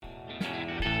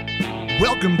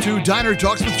Welcome to Diner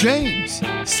Talks with James.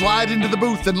 Slide into the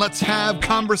booth and let's have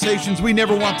conversations we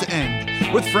never want to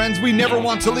end, with friends we never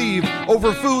want to leave,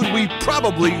 over food we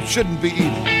probably shouldn't be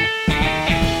eating.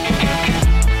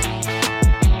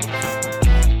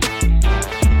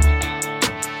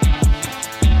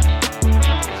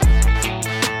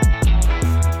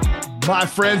 My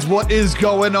friends, what is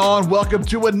going on? Welcome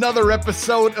to another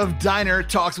episode of Diner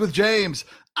Talks with James.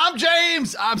 I'm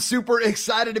James. I'm super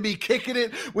excited to be kicking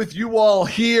it with you all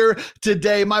here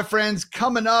today. My friends,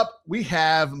 coming up, we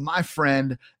have my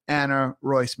friend Anna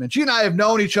Roisman. She and I have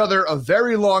known each other a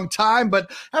very long time,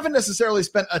 but haven't necessarily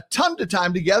spent a ton of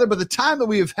time together. But the time that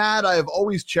we have had, I have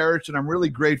always cherished, and I'm really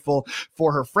grateful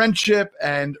for her friendship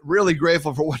and really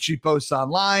grateful for what she posts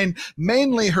online,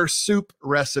 mainly her soup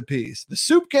recipes. The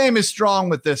soup game is strong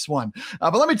with this one.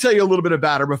 But let me tell you a little bit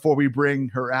about her before we bring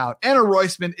her out. Anna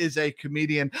Roisman is a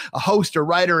comedian, a host, a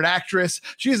writer, an actress.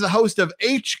 She is the host of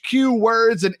HQ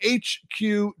Words and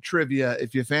HQ Trivia.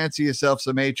 If you fancy yourself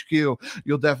some HQ, you'll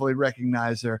definitely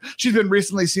recognize her. She's been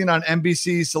recently seen on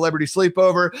NBC's Celebrity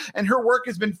Sleepover, and her work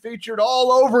has been featured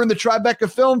all over in the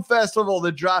Tribeca Film Festival,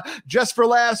 the Just for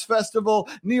Laughs Festival,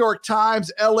 New York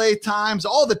Times, LA Times,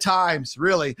 all the times,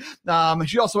 really.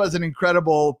 She also has an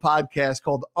incredible podcast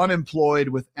called Unemployed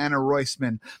with Anna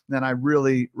Roisman, and I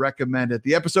really recommend it.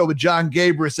 The episode with John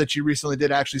Gabris that she recently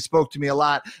did actually spoke to me a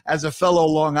lot as a fellow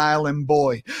Long Island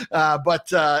boy,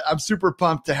 but I'm super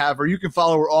pumped to have her. You can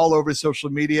follow her all over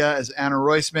social media as Anna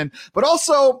Roisman. But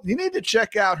also, you need to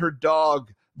check out her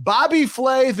dog. Bobby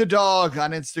Flay, the dog,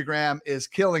 on Instagram is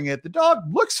killing it. The dog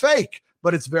looks fake,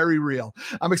 but it's very real.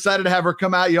 I'm excited to have her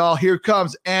come out, y'all. Here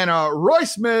comes Anna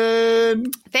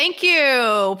Roisman. Thank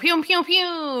you. Pew, pew, pew.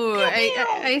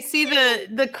 I see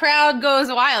the crowd goes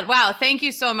wild. Wow. Thank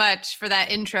you so much for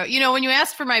that intro. You know, when you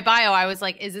asked for my bio, I was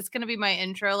like, is this going to be my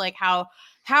intro? Like how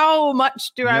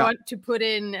much do I want to put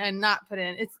in and not put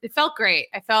in? It felt great.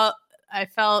 I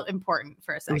felt important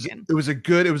for a second. It was a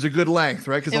good length,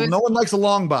 right? Because no one likes a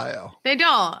long bio. They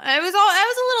don't. It was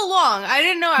a little long. I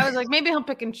didn't know. I was like, maybe he'll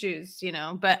pick and choose,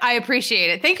 but I appreciate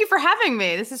it. Thank you for having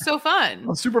me. This is so fun.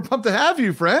 I'm super pumped to have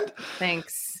you, friend.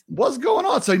 Thanks. What's going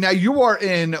on? So now you are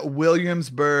in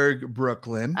Williamsburg,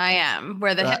 Brooklyn. I am,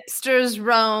 where the hipsters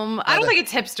roam. I don't think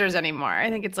it's hipsters anymore. I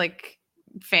think it's like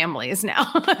families now.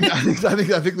 I think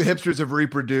the hipsters have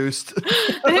reproduced. The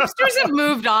hipsters have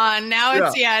moved on. Now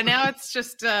it's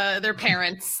just their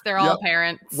parents. They're all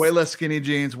parents. Way less skinny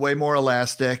jeans, way more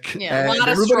elastic. Yeah, a lot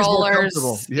of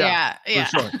strollers. Yeah.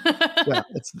 For sure. Yeah,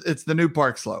 it's the new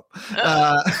Park Slope.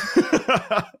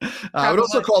 I would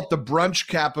also call it the brunch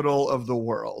capital of the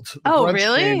world. The brunch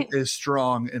really? Game is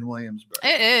strong in Williamsburg.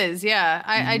 It is, yeah.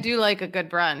 I do like a good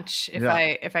brunch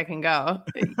if I can go.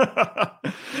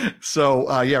 So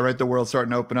right, the world's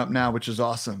starting to open up now, which is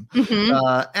awesome.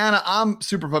 Mm-hmm. Anna, I'm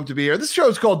super pumped to be here. This show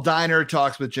is called Diner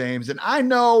Talks with James, and I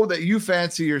know that you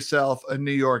fancy yourself a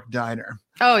New York diner.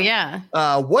 Oh yeah.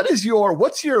 What's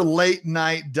your late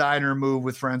night diner move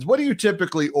with friends? What are you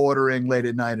typically ordering late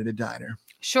at night at a diner?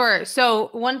 Sure. So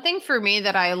one thing for me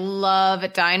that I love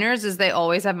at diners is they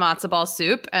always have matzo ball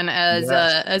soup, and as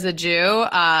a Jew,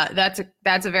 that's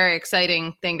a very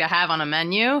exciting thing to have on a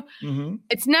menu. Mm-hmm.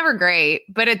 It's never great,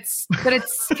 but it's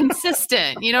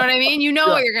consistent. You know what I mean? You know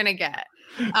what you're gonna get.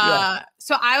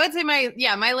 So I would say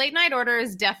my late night order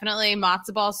is definitely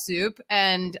matzo ball soup,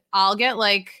 and I'll get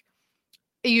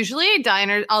usually at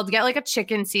diners, I'll get like a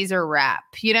chicken Caesar wrap.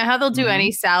 You know how they'll do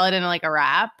any salad in like a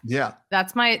wrap? Yeah.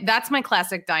 That's my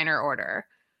classic diner order.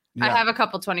 Yeah. I have a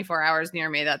couple 24 hours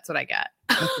near me. That's what I get.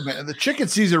 The chicken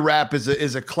Caesar wrap is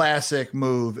a classic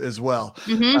move as well.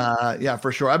 Mm-hmm. Yeah,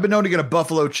 for sure. I've been known to get a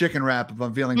buffalo chicken wrap if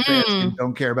I'm feeling fancy and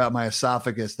don't care about my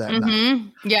esophagus that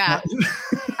night. Yeah.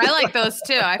 I like those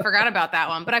too. I forgot about that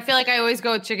one, but I feel like I always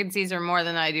go with chicken Caesar more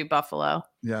than I do buffalo.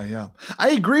 Yeah.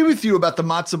 I agree with you about the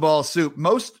matzo ball soup.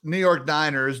 Most New York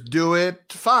diners do it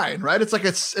fine, right? It's like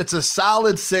it's a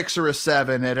solid 6 or a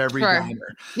 7 at every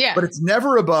diner. Yeah. But it's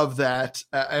never above that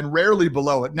and rarely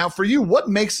below it. Now, for you, what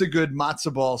makes a good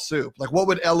matzo ball soup? Like, what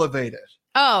would elevate it?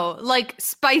 Oh, like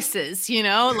spices,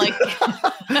 like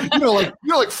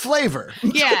like flavor.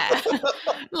 Yeah.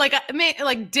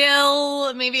 like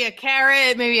dill, maybe a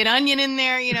carrot, maybe an onion in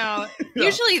there,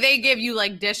 Usually they give you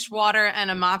like dishwater and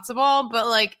a matzo ball,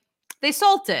 but they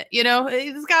salt it,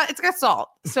 it's got salt.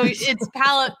 So it's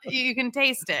palate, you can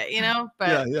taste it,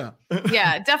 but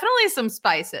yeah, definitely some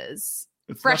spices,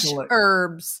 fresh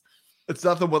herbs. It's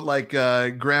nothing what like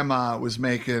grandma was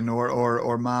making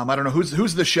or mom. I don't know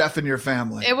who's the chef in your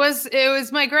family. It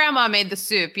was my grandma made the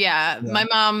soup. Yeah. My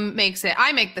mom makes it.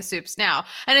 I make the soups now,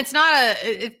 and it's not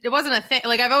it wasn't a thing.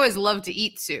 Like I've always loved to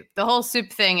eat soup. The whole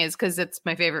soup thing is because it's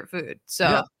my favorite food.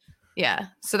 So yeah.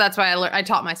 So that's why I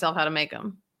taught myself how to make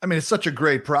them. I mean, it's such a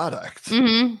great product.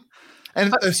 Mm-hmm.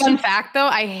 And fun fact, though,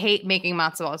 I hate making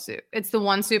matzo ball soup. It's the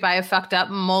one soup I have fucked up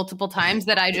multiple times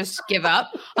that I just give up.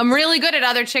 I'm really good at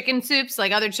other chicken soups,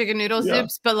 like other chicken noodle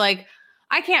soups, but like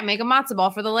I can't make a matzo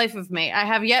ball for the life of me. I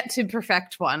have yet to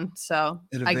perfect one. So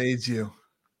it evades you.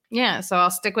 Yeah. So I'll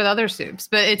stick with other soups,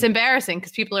 but it's embarrassing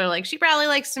because people are like, she probably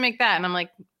likes to make that. And I'm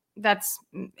like, that's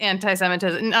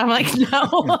anti-Semitism. And I'm like, no.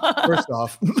 First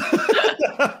off.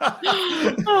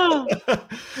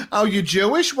 Oh, you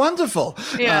Jewish? Wonderful.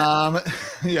 Yeah.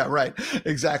 Yeah, right.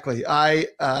 Exactly. I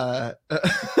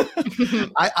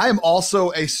am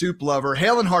also a soup lover.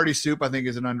 Hale and Hearty soup, I think,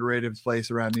 is an underrated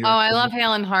place around New York. Oh, I love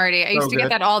Hale and Hearty. I used to get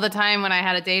that all the time when I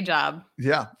had a day job.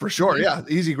 Yeah, for sure. Yeah.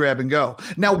 Easy grab and go.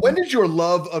 Now, when did your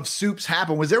love of soups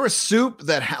happen? Was there a soup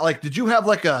that did you have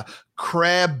like a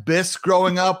crab bisque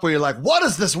growing up where you're like, what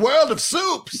is this world of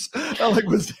soups? Like,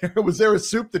 was there a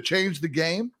soup that changed the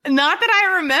game? Not that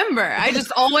I remember. I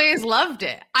just always loved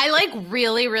it. I like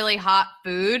really, really hot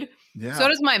food. Yeah. So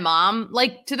does my mom,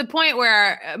 like to the point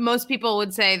where most people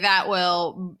would say that's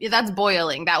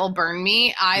boiling. That will burn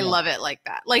me. I love it like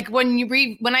that. Like when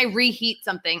I reheat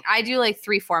something, I do like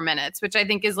 3-4 minutes, which I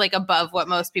think is like above what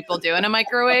most people do in a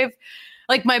microwave.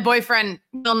 Like my boyfriend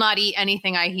will not eat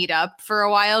anything I heat up for a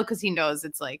while because he knows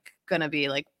it's like going to be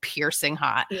like piercing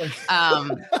hot.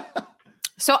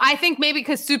 So I think maybe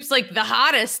because soup's like the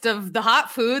hottest of the hot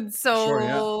foods. So sure,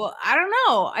 yeah. I don't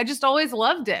know. I just always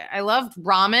loved it. I loved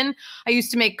ramen. I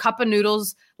used to make cup of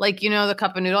noodles, like, the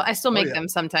cup of noodle. I still make them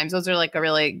sometimes. Those are like a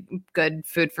really good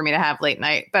food for me to have late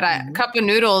night. But cup of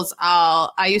noodles,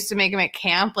 I used to make them at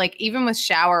camp, like even with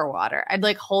shower water. I'd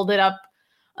like hold it up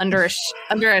under a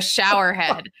shower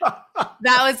head.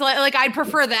 That was like I'd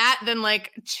prefer that than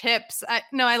like chips.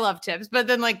 I love chips, but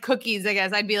then like cookies, I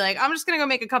guess I'd be like, I'm just gonna go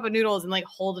make a cup of noodles and like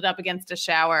hold it up against a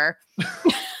shower.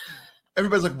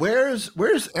 Everybody's like,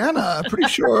 where's Anna? I'm pretty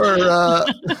sure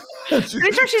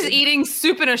she's eating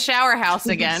soup in a shower house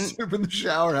again. Soup in the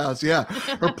shower house, yeah.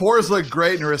 Her pores look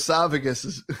great and her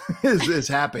esophagus is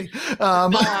happy.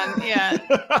 Yeah.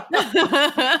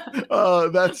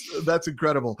 That's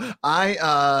incredible.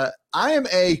 I am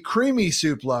a creamy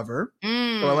soup lover.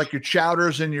 So I like your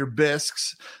chowders and your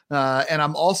bisques. And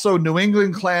I'm also New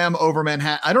England clam over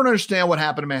Manhattan. I don't understand what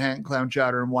happened to Manhattan clam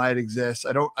chowder and why it exists.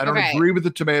 I don't agree with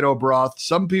the tomato broth.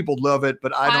 Some people love it,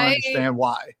 but I don't understand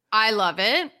why. I love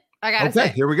it. I gotta say,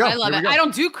 here we go. I love it. I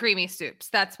don't do creamy soups.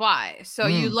 That's why. So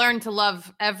you learn to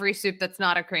love every soup that's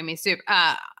not a creamy soup.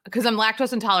 Because I'm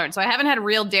lactose intolerant. So I haven't had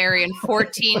real dairy in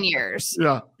 14 years.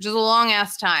 Yeah. Which is a long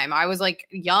ass time. I was like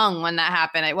young when that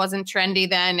happened. It wasn't trendy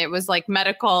then. It was like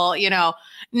medical,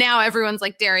 now everyone's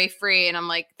like dairy free. And I'm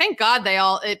like, thank God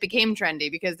it became trendy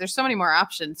because there's so many more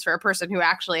options for a person who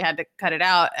actually had to cut it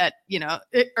out at,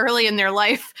 early in their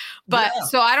life. But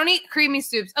so I don't eat creamy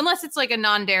soups unless it's like a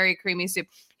non-dairy creamy soup.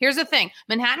 Here's the thing.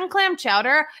 Manhattan clam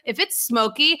chowder, if it's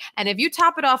smoky and if you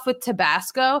top it off with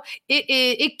Tabasco,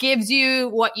 it gives you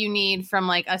what you need from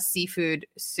like a seafood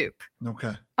soup.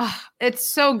 Okay. It's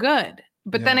so good.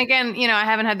 But then again, I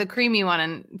haven't had the creamy one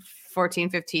in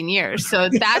 14, 15 years. So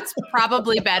that's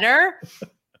probably better.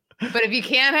 But if you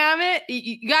can't have it,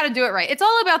 you got to do it right. It's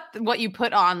all about what you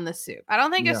put on the soup. I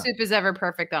don't think a soup is ever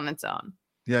perfect on its own.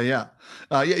 Yeah.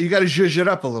 You got to zhuzh it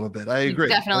up a little bit. I agree. You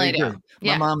definitely do.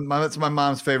 Yeah. That's my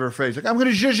mom's favorite phrase. Like, I'm going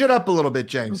to zhuzh it up a little bit,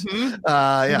 James. Mm-hmm.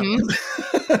 Yeah. Mm-hmm.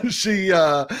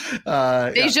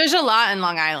 They zhuzh a lot in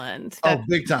Long Island.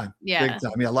 Big time. Yeah. Big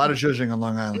time. Yeah. A lot of zhuzhing on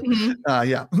Long Island. Mm-hmm.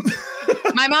 Yeah.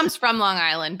 My mom's from Long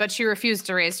Island, but she refused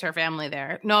to raise her family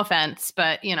there. No offense,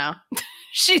 but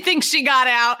she thinks she got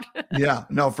out. Yeah,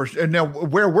 no, for sure. Now,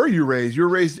 where were you raised? You were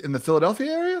raised in the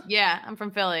Philadelphia area? Yeah, I'm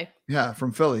from Philly. Yeah,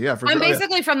 from Philly. Yeah, I'm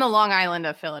basically from the Long Island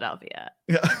of Philadelphia.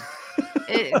 Yeah.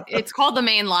 It's called the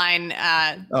Main Line.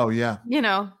 Oh yeah.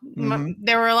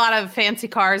 There were a lot of fancy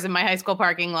cars in my high school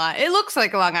parking lot. It looks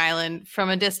like Long Island from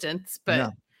a distance, but. Yeah.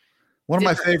 One of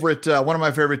my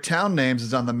favorite town names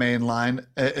is on the Main Line.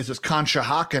 It's just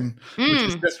Conshohocken,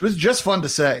 which was just fun to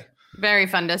say. Very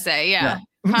fun to say, yeah.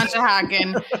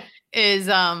 Conshohocken is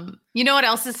you know what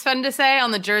else is fun to say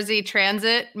on the Jersey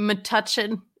Transit?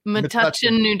 Metuchen,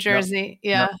 New Jersey.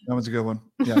 Yeah. That was a good one.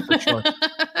 Yeah, for sure.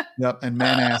 Yep. And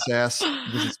Manassas,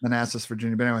 because it's Manassas,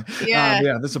 Virginia. But anyway,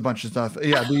 yeah, there's a bunch of stuff.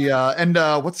 Yeah.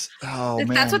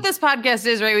 That's what this podcast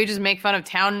is, right? We just make fun of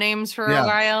town names for a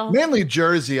while. Mainly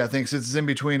Jersey, I think, since it's in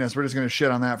between us. We're just going to shit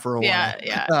on that for a while.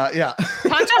 Yeah.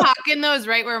 Conshohocken, though, is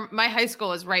right where my high school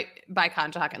was, right by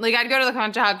Conshohocken. Like, I'd go to the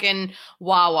Conshohocken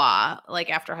Wawa, like,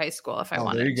 after high school if I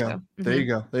wanted there you go. to. Mm-hmm.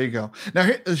 There you go. Now,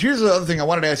 here's the other thing I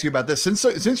wanted to ask you about this.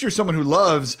 Since you're someone who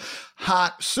loves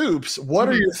hot soups, what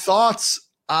are your thoughts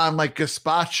on like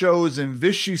gazpachos and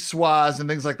vichyssoise and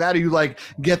things like that? Are you like,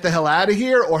 get the hell out of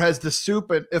here, or has the soup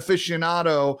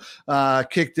aficionado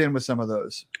kicked in with some of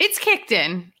those? It's kicked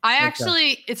in.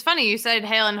 It's funny you said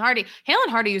Hale and Hardy. Hale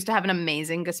and Hardy used to have an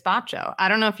amazing gazpacho. I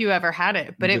don't know if you ever had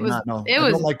it, but I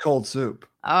don't like cold soup.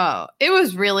 Oh, it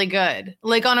was really good.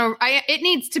 Like it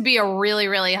needs to be a really,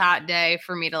 really hot day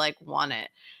for me to like want it,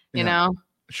 you know?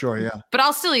 Sure, yeah. But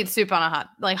I'll still eat soup on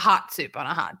hot soup on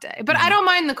a hot day. But I don't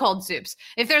mind the cold soups.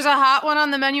 If there's a hot one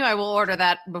on the menu, I will order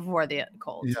that before the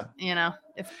cold. Yeah. You know?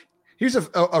 Here's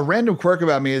a random quirk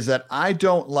about me is that I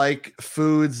don't like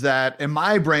foods that in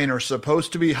my brain are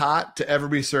supposed to be hot to ever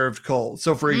be served cold.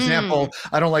 So for example,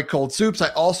 I don't like cold soups. I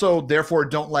also therefore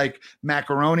don't like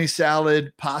macaroni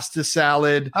salad, pasta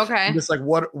salad. Okay. I'm just like,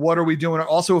 what are we doing?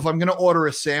 Also, if I'm going to order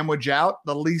a sandwich out,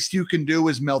 the least you can do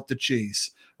is melt the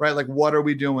cheese. Right? Like, what are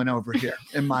we doing over here,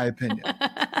 in my opinion?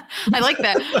 I like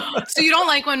that. So you don't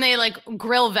like when they like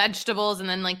grill vegetables and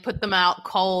then like put them out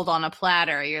cold on a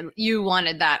platter. You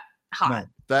wanted that hot. No,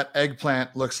 that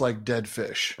eggplant looks like dead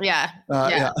fish. Yeah.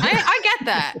 I get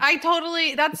that.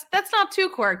 That's not too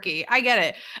quirky. I get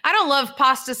it. I don't love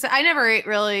pasta. I never ate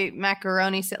really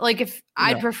macaroni. Like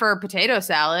I'd prefer potato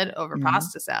salad over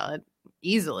pasta salad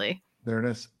easily. There it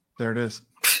is.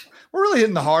 We're really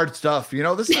hitting the hard stuff. You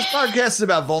know, this podcast is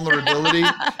about vulnerability.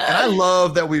 And I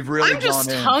love that we've really gone in. I'm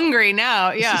just hungry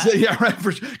now. Yeah. Yeah, right.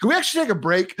 Can we actually take a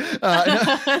break?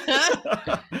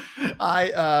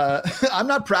 I'm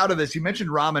not proud of this. You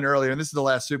mentioned ramen earlier, and this is the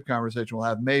last soup conversation we'll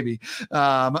have, maybe.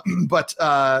 But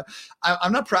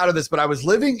I'm not proud of this, but I was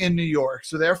living in New York.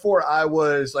 So therefore, I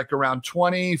was like around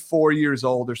 24 years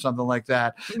old or something like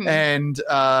that. Mm-hmm. And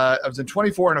I was in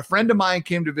 24, and a friend of mine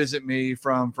came to visit me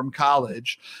from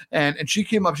college. And she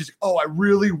came up, she's like, oh, I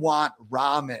really want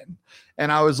ramen.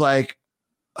 And I was like,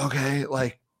 okay,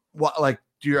 like what, like,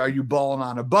 are you balling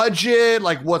on a budget?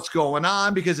 Like what's going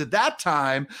on? Because at that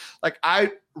time, like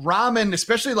ramen,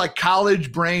 especially like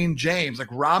college brain James, like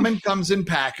ramen comes in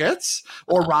packets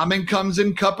or ramen comes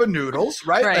in cup of noodles.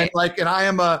 Right. And I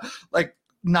am a like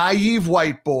naive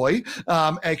white boy,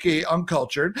 aka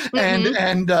uncultured.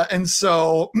 Mm-hmm. And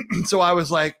so I was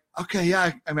like, okay,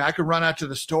 yeah. I mean, I could run out to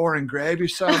the store and grab you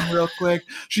some real quick.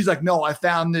 She's like, no, I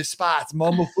found this spot. It's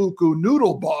Momofuku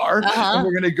Noodle Bar. And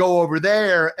we're going to go over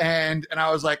there. And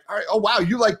I was like, all right, oh, wow,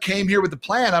 you like came here with the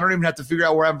plan. I don't even have to figure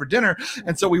out where I'm for dinner.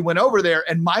 And so we went over there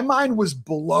and my mind was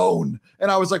blown. And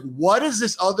I was like, what is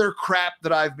this other crap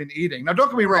that I've been eating? Now, don't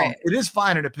get me wrong. It is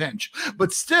fine in a pinch.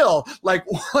 But still, like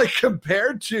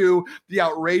compared to the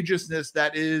outrageousness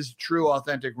that is true,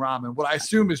 authentic ramen, what I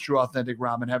assume is true, authentic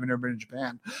ramen, having never been in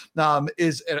Japan,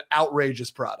 is an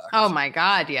outrageous product. Oh my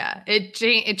God. Yeah. It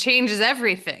changes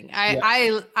everything.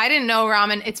 I didn't know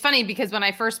ramen. It's funny because when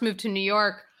I first moved to New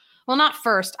York, well, not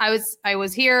first, I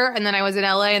was here and then I was in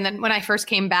LA. And then when I first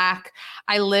came back,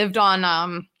 I lived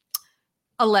on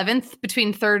 11th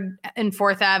between 3rd and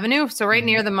 4th Avenue. So right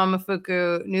near the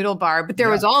Momofuku Noodle Bar. But there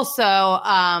was also,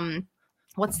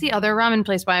 what's the other ramen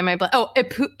place? Why am I?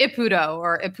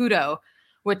 Ippudo,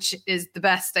 which is the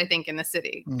best, I think, in the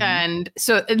city. Mm-hmm. And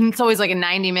so it's always like a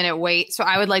 90-minute wait. So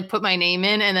I would like put my name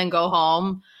in and then go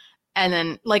home. And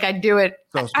then like I'd do it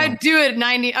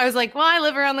 90. I was like, well, I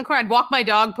live around the corner. I'd walk my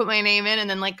dog, put my name in, and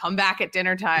then like come back at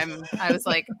dinner time. I was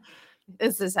like,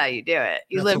 this is how you do it.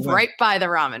 You live right by the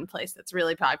ramen place that's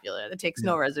really popular. That takes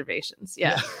no reservations.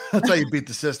 Yeah. That's how you beat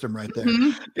the system right there.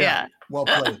 Mm-hmm. Yeah. Well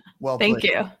played. Well played.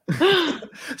 Thank you.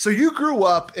 So you grew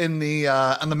up in the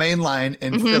on the main line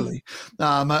in Philly.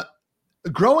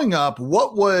 Growing up,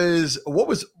 what was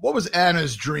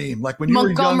Anna's dream? Like when you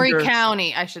Montgomery were younger,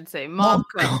 County, I should say.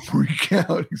 Montgomery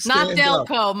County. Not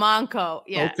Delco, Monco.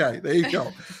 Yeah. Okay, there you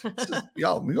go.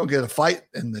 Yo, we're gonna get a fight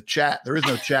in the chat. There is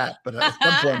no chat, but at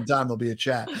some point in time there'll be a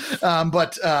chat.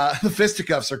 But the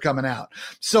fisticuffs are coming out.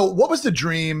 So what was the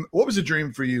dream? What was the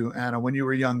dream for you, Anna, when you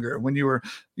were younger? When you were,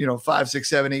 5, 6,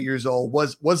 7, 8 years old?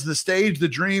 Was the stage the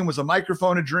dream? Was a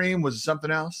microphone a dream? Was it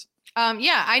something else?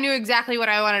 Yeah, I knew exactly what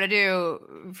I wanted to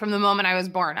do from the moment I was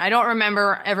born. I don't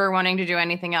remember ever wanting to do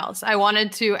anything else. I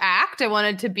wanted to act. I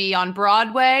wanted to be on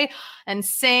Broadway and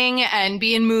sing and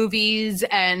be in movies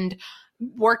and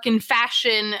work in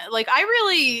fashion. Like I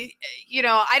really,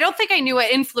 I don't think I knew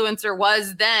what influencer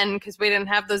was then because we didn't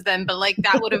have those then, but like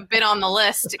that would have been on the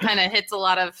list. It kind of hits a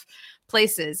lot of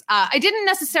places. I didn't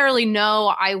necessarily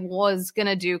know I was going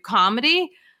to do comedy.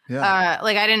 Yeah.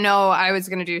 Like I didn't know I was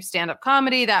going to do stand-up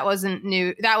comedy. That wasn't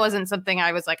new. That wasn't something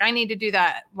I was like, I need to do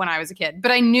that when I was a kid,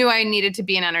 but I knew I needed to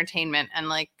be in entertainment and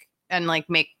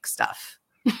make stuff.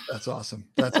 That's awesome.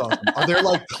 That's awesome. Are there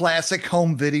like classic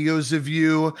home videos of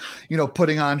you,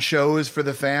 putting on shows for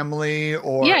the family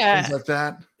or things like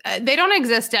that? They don't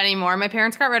exist anymore. My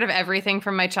parents got rid of everything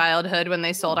from my childhood when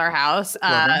they sold our house.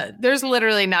 There's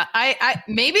literally not,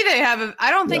 maybe they have,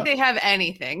 I don't think they have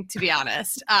anything, to be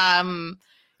honest.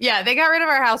 Yeah, they got rid of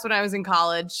our house when I was in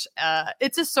college.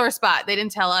 It's a sore spot. They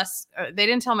didn't tell us. They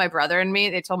didn't tell my brother and me.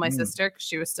 They told my sister because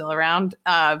she was still around.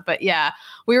 But yeah,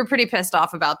 we were pretty pissed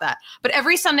off about that. But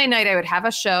every Sunday night I would have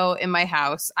a show in my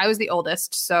house. I was the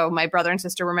oldest, so my brother and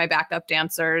sister were my backup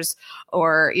dancers,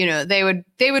 or they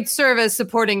would serve as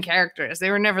supporting characters. They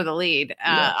were never the lead,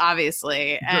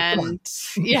 obviously, and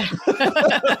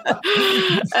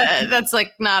that's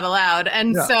like not allowed.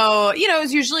 And so it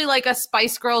was usually like a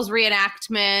Spice Girls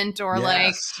reenactment. Or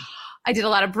like I did a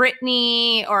lot of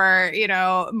Britney or,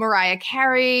 Mariah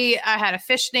Carey. I had a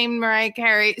fish named Mariah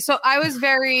Carey. So I was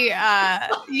very, I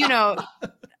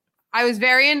was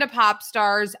very into pop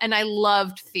stars and I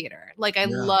loved theater. Like I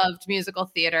loved musical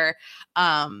theater.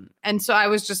 And so I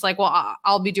was just like, well,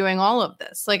 I'll be doing all of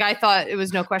this. Like I thought it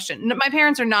was no question. My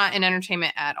parents are not in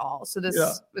entertainment at all. So this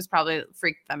was probably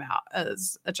freaked them out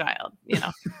as a child,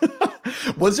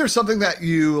 Was there something that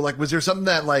was there something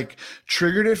that like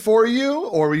triggered it for you?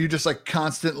 Or were you just like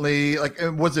constantly like,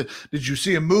 did you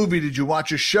see a movie? Did you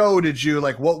watch a show? Did you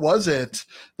what was it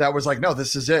that was like, no,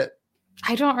 this is it?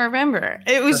 I don't remember.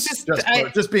 It was just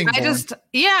being born.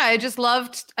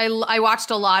 I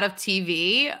watched a lot of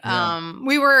TV.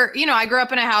 We were, I grew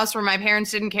up in a house where my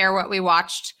parents didn't care what we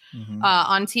watched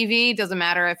on TV. Doesn't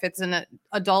matter if it's an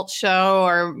adult show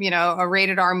or, a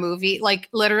rated R movie. Like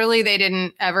literally they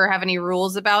didn't ever have any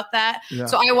rules about that. Yeah.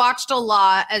 So I watched a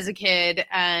lot as a kid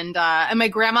and my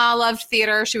grandma loved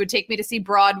theater. She would take me to see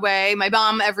Broadway. My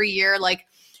mom every year, like,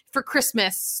 for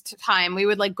Christmas time, we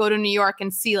would like go to New York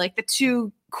and see like the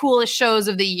two coolest shows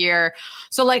of the year.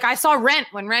 So like I saw Rent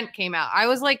when Rent came out. I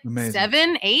was like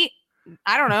 7, 8.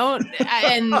 I don't know.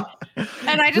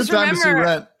 And I just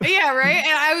remember, yeah, right.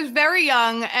 And I was very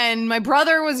young and my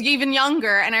brother was even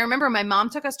younger. And I remember my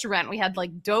mom took us to Rent. We had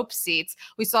like dope seats.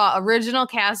 We saw original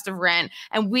cast of Rent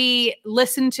and we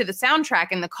listened to the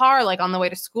soundtrack in the car, like on the way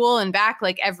to school and back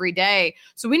like every day.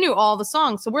 So we knew all the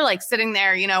songs. So we're like sitting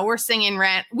there, we're singing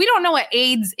Rent. We don't know what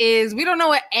AIDS is. We don't know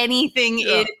what anything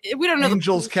is. We don't know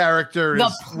Angel's character is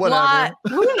plot, whatever.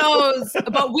 Who knows?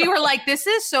 But we were like, this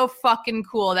is so fucking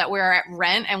cool that we're at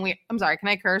Rent and I'm sorry, can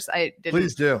I curse? I didn't.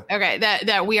 Please do. Okay,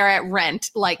 that we are at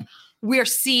Rent, like we're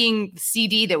seeing the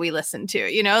CD that we listened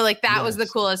to, like that was the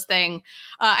coolest thing.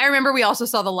 I remember we also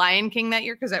saw The Lion King that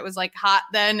year because it was like hot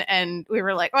then, and we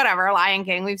were like, whatever, Lion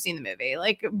King, we've seen the movie.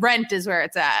 Like Rent is where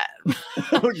it's at.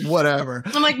 Whatever.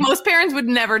 I'm like, most parents would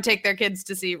never take their kids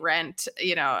to see Rent,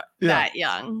 that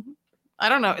young. I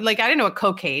don't know. Like, I didn't know what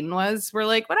cocaine was. We're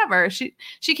like, whatever. She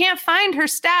can't find her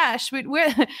stash.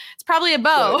 It's probably a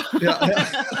bow. Yeah.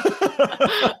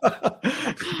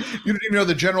 You didn't even know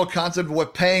the general concept of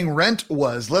what paying rent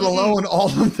was, let alone all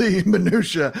of the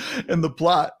minutia in the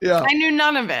plot. Yeah. I knew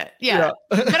none of it. Yeah.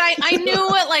 But I knew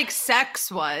what like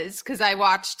sex was because I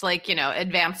watched like,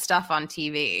 advanced stuff on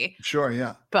TV. Sure.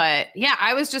 Yeah. But yeah,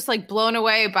 I was just like blown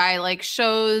away by like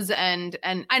shows and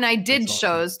I did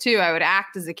shows too. I would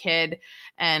act as a kid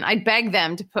and I'd beg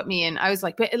them to put me in. I was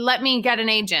like, but let me get an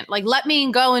agent. Like, let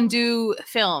me go and do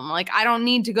film. Like, I don't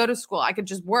need to go to school. I could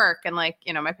just work. And like,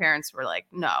 my parents were like,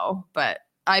 no, but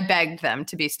I begged them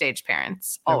to be stage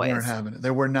parents always. They weren't having it.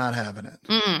 They were not having it.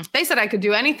 Mm-mm. They said I could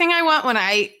do anything I want when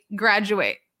I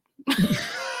graduate.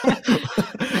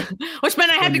 Which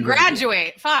meant I had to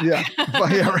graduate. Fuck. Yeah.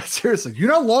 Yeah, right. Seriously. You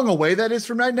know how long away that is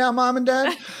from right now, Mom and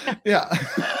Dad? Yeah.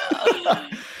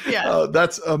 Yeah. Oh,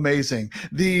 that's amazing.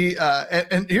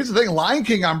 And here's the thing, Lion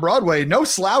King on Broadway, no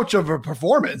slouch of a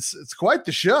performance. It's quite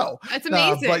the show. It's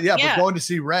amazing. But going to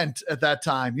see Rent at that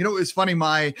time, it's funny.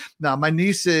 My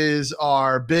nieces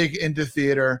are big into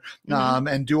theater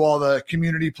and do all the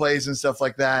community plays and stuff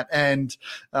like that. And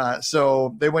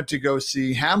so they went to go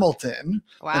see Hamilton.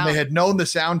 Wow. And they had known the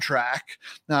soundtrack.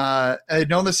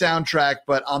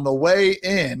 But on the way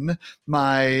in,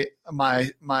 my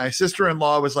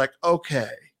sister-in-law was like, okay,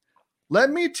 let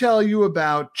me tell you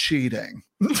about cheating.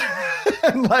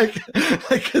 and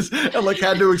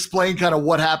had to explain kind of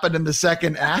what happened in the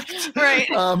second act. Right.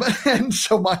 And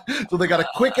so they got a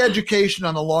quick education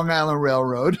on the Long Island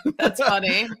Railroad. That's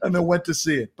funny. And then went to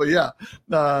see it. But yeah,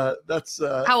 that's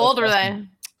how old were they?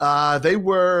 They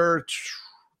were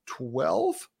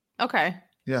 12. Okay.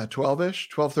 Yeah, 12-ish,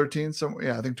 12, 13. So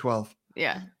yeah, I think 12.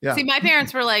 Yeah. See, my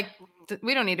parents were like,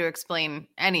 we don't need to explain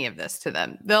any of this to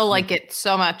them. They'll like it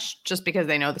so much just because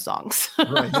they know the songs.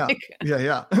 Right. Yeah.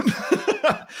 Yeah.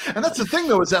 And that's the thing,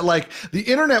 though, is that like the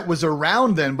internet was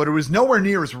around then, but it was nowhere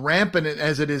near as rampant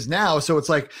as it is now. So it's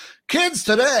like kids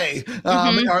today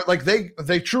are like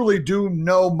they truly do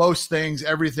know most things,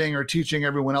 everything, or teaching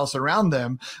everyone else around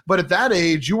them. But at that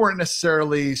age, you weren't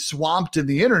necessarily swamped in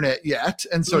the internet yet.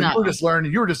 And so you were just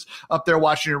learning. You were just up there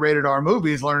watching your rated R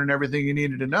movies, learning everything you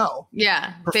needed to know.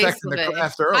 Yeah. Perfecting the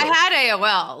craft early. I had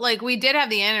AOL. Like we did have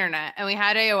the internet and we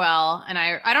had AOL. And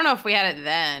I don't know if we had it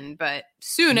then, but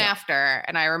soon after.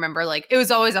 And I remember like it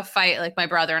was always a fight. Like my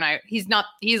brother and I, he's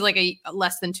like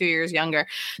less than 2 years younger.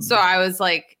 So I was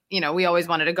like, we always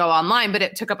wanted to go online, but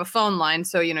it took up a phone line.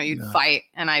 So, you'd fight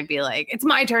and I'd be like, it's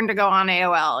my turn to go on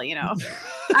AOL,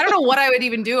 I don't know what I would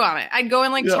even do on it. I'd go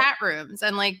in like chat rooms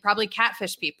and like probably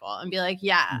catfish people and be like,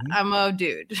 I'm a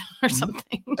dude or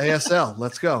something. ASL.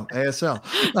 Let's go. ASL.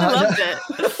 I loved it.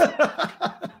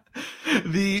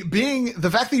 The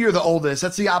fact that you're the oldest,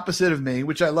 that's the opposite of me,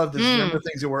 which I love. This number of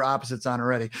things that we're opposites on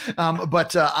already.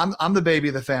 But I'm the baby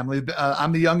of the family.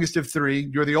 I'm the youngest of three.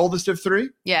 You're the oldest of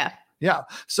three. Yeah. Yeah.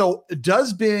 So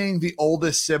does being the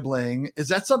oldest sibling, is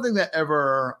that something that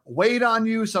ever weighed on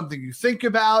you? Something you think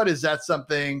about? Is that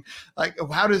something like,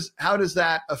 how does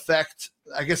that affect,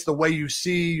 I guess, the way you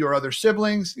see your other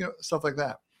siblings, stuff like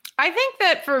that? I think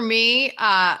that for me,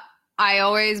 I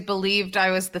always believed I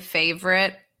was the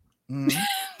favorite.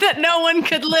 That no one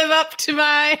could live up to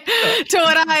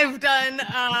what I've done.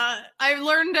 I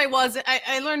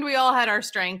learned we all had our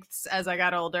strengths as I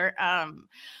got older.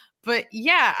 But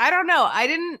yeah, I don't know.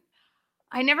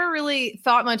 I never really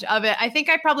thought much of it. I think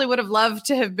I probably would have loved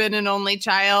to have been an only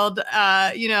child.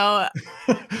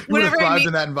 Would have thrived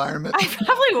in that environment. I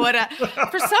probably would have.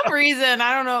 For some reason,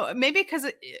 I don't know. Maybe because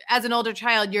as an older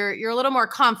child, you're a little more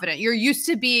confident. You're used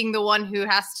to being the one who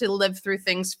has to live through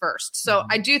things first. So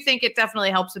I do think it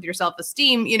definitely helps with your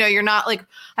self-esteem. You're not like,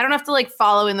 I don't have to like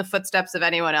follow in the footsteps of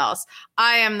anyone else.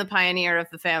 I am the pioneer of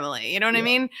the family. You know what I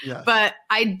mean? Yeah. But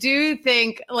I do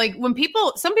think like when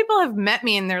some people have met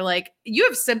me and they're like, you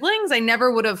have siblings? I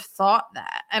never would have thought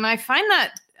that. And I find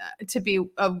that to be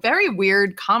a very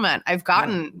weird comment I've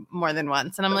gotten more than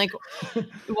once. And I'm like,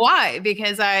 why?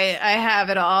 Because I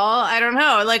have it all. I don't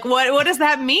know. Like, what does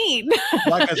that mean?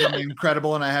 Like, I'm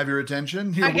incredible and I have your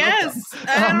attention. I guess.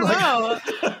 I don't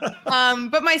know.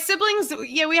 But my siblings,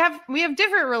 we have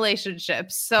different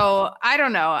relationships. So I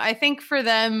don't know. I think for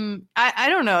them, I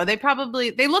don't know.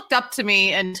 They looked up to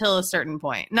me until a certain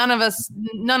point. None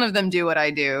of them do what I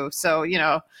do. So,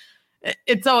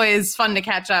 it's always fun to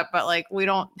catch up, but like we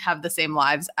don't have the same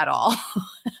lives at all.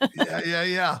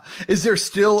 Yeah. Is there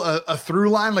still a through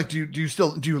line? Like, do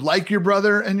you like your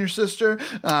brother and your sister?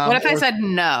 What if I said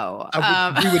no?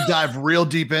 We would dive real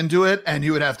deep into it, and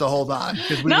you would have to hold on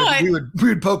because we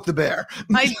would poke the bear.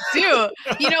 I do.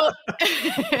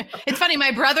 It's funny.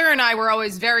 My brother and I were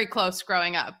always very close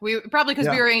growing up. We probably because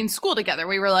we were in school together.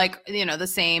 We were like the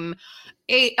same.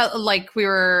 He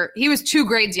was 2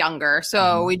 grades younger.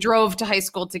 So we drove to high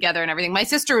school together and everything. My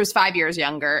sister was 5 years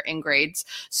younger in grades.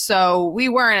 So we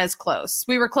weren't as close.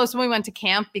 We were close when we went to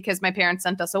camp because my parents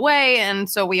sent us away. And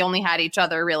so we only had each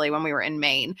other really when we were in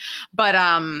Maine. But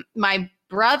my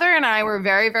brother and I were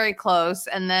very, very close.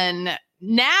 And then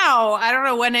now, I don't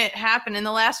know when it happened in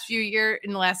the last year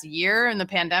in the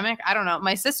pandemic. I don't know.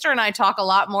 My sister and I talk a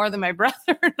lot more than my brother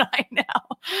and I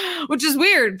now, which is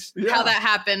weird how that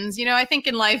happens. I think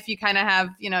in life you kind of have,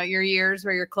 your years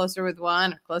where you're closer with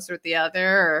one or closer with the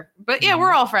other. But yeah,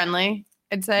 we're all friendly,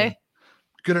 I'd say. Yeah.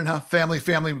 Good enough.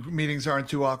 Family meetings aren't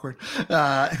too awkward.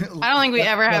 I don't think we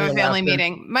ever have a family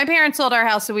meeting. My parents sold our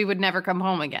house so we would never come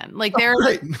home again. Like they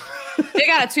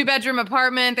got a 2-bedroom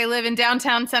apartment. They live in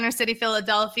downtown Center City,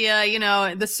 Philadelphia,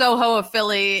 the Soho of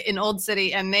Philly in Old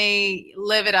City, and they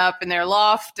live it up in their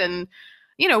loft. And,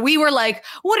 we were like,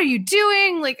 what are you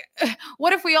doing? Like,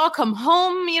 what if we all come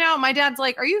home? My dad's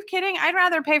like, are you kidding? I'd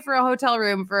rather pay for a hotel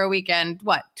room for a weekend,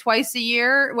 twice a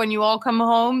year when you all come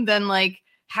home than like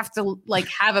have to like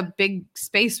have a big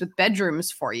space with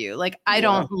bedrooms for you. Like I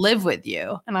don't live with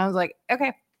you. And I was like,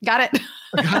 okay, got it.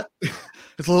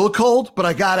 It's a little cold, but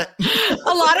I got it.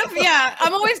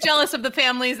 I'm always jealous of the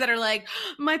families that are like,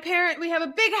 we have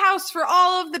a big house for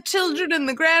all of the children and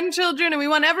the grandchildren, and we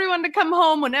want everyone to come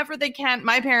home whenever they can.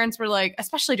 My parents were like,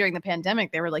 especially during the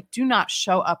pandemic, they were like, do not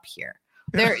show up here.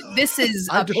 This is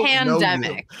a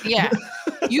pandemic. Yeah.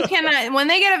 You cannot, when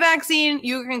they get a vaccine,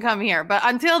 you can come here. But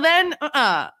until then,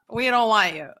 we don't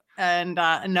want you. And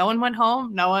no one went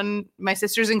home. My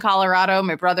sister's in Colorado,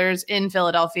 my brother's in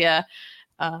Philadelphia,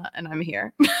 and I'm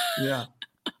here. Yeah.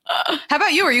 How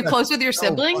about you? Are you close with your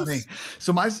siblings? Funny.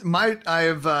 So I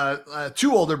have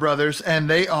 2 older brothers, and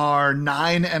they are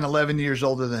 9 and 11 years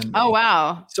older than me. Oh,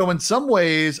 wow. So in some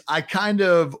ways, I kind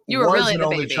of was really an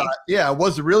only child. Yeah, I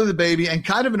was really the baby and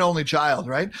kind of an only child,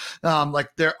 right? Like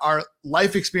our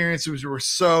life experiences were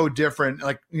so different.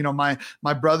 Like,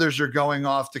 my brothers are going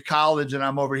off to college, and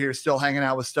I'm over here still hanging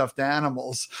out with stuffed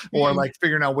animals, or like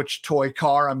figuring out which toy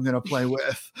car I'm going to play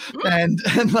with, and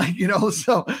like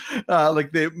so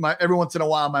like every once in a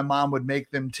while, my mom would make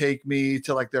them take me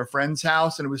to like their friend's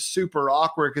house, and it was super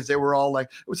awkward because they were all like,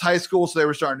 it was high school, so they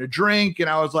were starting to drink, and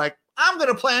I was like, I'm going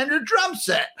to play on your drum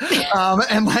set.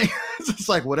 And like, it's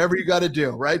like, whatever you got to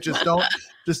do, right? Just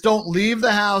don't leave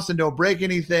the house and don't break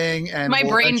anything. And my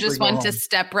brain just went to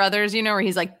Step Brothers, where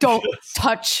he's like, don't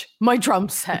touch my drum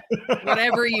set,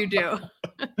 whatever you do.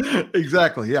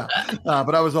 Exactly. Yeah.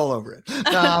 But I was all over it.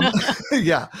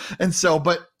 Yeah. And so,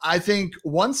 but I think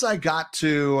once I got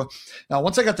to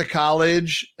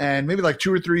college, and maybe like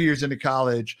 2 or 3 years into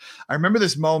college, I remember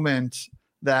this moment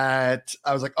that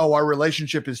I was like, oh, our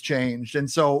relationship has changed. And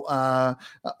so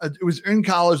it was in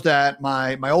college that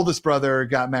my oldest brother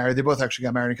got married. They both actually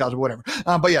got married in college, or whatever.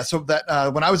 But yeah, so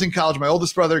that when I was in college, my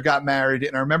oldest brother got married,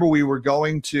 and I remember we were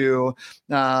going to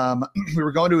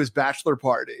his bachelor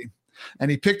party. And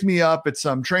he picked me up at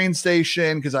some train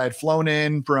station because I had flown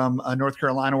in from North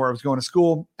Carolina, where I was going to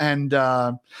school. And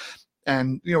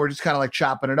we're just kind of like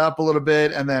chopping it up a little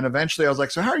bit. And then eventually I was like,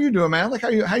 so how are you doing, man? Like, how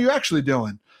you actually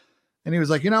doing? And he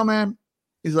was like, man,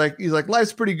 he's like,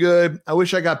 life's pretty good. I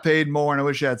wish I got paid more, and I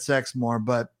wish I had sex more,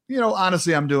 but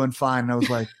honestly, I'm doing fine. And I was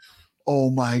like,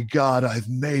 oh my God, I've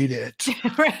made it.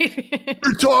 Right.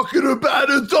 You're talking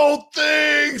about adult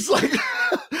things. Like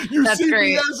you That's see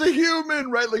great. me as a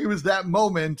human, right? Like it was that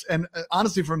moment. And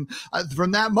honestly, from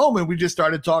that moment, we just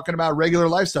started talking about regular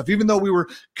life stuff, even though we were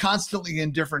constantly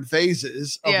in different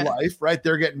phases of life, right?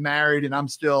 They're getting married, and I'm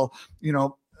still,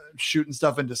 shooting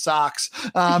stuff into socks.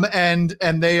 And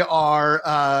they are,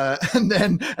 and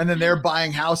then they're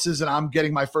buying houses, and I'm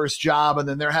getting my first job, and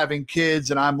then they're having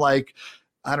kids, and I'm like,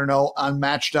 I don't know, on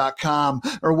Match.com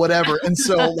or whatever. And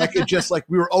so like, it just like,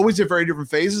 we were always at very different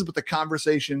phases, but the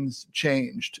conversations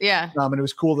changed. Yeah. And it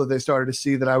was cool that they started to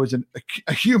see that I was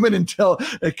a human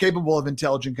capable of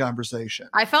intelligent conversation.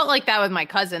 I felt like that with my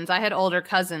cousins. I had older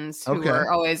cousins who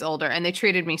were always older, and they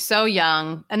treated me so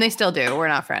young, and they still do. We're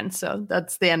not friends. So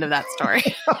that's the end of that story.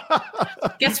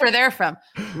 Guess where they're from?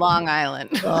 Long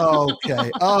Island. Okay.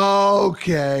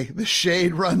 The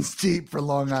shade runs deep for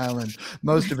Long Island.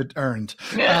 Most of it earned.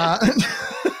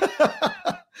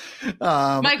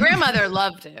 My grandmother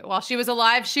loved it. While she was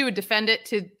alive, she would defend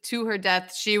it to her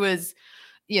death. She was,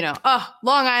 Long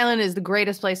Island is the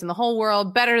greatest place in the whole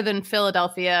world, better than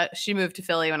Philadelphia. She moved to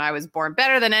Philly when I was born,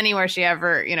 better than anywhere she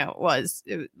ever, was.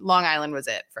 Long Island was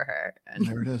it for her. And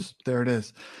there it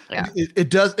is. Yeah. It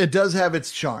does have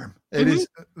its charm. It is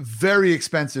very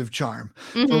expensive charm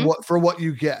for what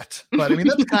you get. But I mean,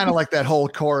 that's kind of like that whole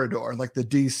corridor, like the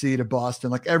DC to Boston,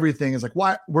 like everything is like,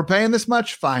 why we're paying this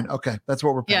much? Fine. Okay. That's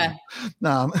what we're paying.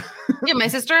 Yeah. Yeah. My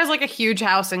sister has like a huge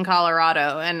house in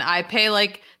Colorado, and I pay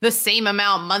like the same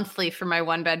amount monthly for my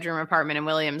 1-bedroom apartment in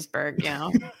Williamsburg,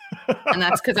 and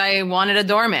that's because I wanted a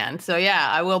doorman. So yeah,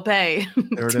 I will pay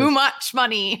too much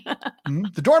money.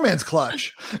 The doorman's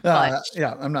clutch.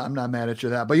 Yeah, I'm not mad at you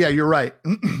that, but yeah, you're right.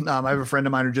 I have a friend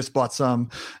of mine who just bought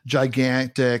some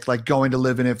gigantic, like going to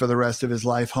live in it for the rest of his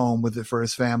life home with it for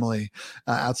his family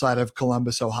outside of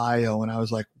Columbus, Ohio. And I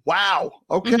was like, wow,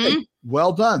 okay,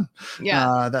 well done.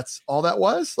 Yeah. That's all that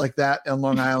was. Like that in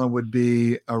Long Island would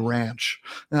be a ranch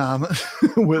with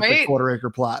a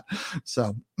 1/4-acre plot.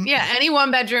 So yeah, any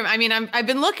 1-bedroom. I mean, I've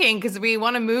been looking because we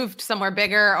want to move somewhere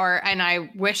bigger, and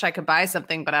I wish I could buy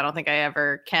something, but I don't think I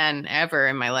ever can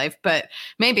in my life, but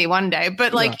maybe one day.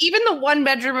 But like even the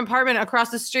 1-bedroom apartment across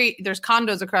the street, there's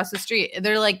condos across the street.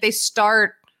 They're like, they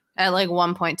start at like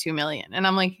 1.2 million. And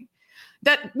I'm like,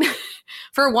 that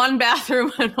for 1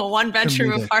 bathroom and a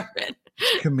 1-bedroom apartment.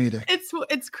 Comedic.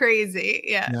 It's crazy.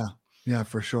 Yeah. Yeah. Yeah,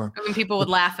 for sure. I mean, people would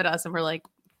laugh at us, and we're like,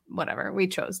 whatever, we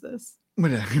chose this.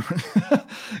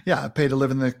 Yeah, I pay to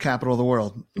live in the capital of the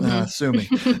world. Sue me.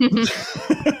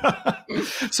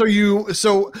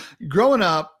 So growing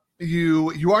up,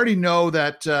 you already know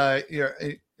that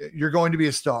you're going to be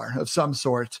a star of some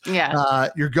sort. Yeah.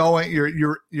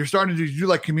 You're starting to do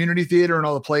like community theater and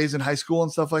all the plays in high school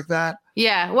and stuff like that.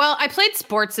 Yeah. Well, I played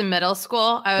sports in middle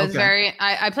school.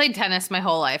 I played tennis my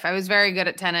whole life. I was very good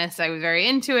at tennis. I was very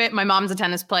into it. My mom's a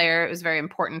tennis player. It was very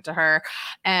important to her.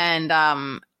 And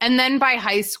then by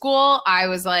high school, I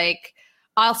was like,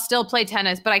 I'll still play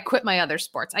tennis, but I quit my other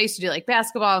sports. I used to do like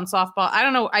basketball and softball. I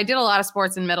don't know. I did a lot of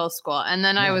sports in middle school. And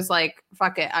then I was like,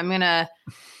 fuck it. I'm going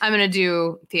to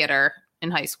do theater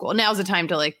in high school. Now's the time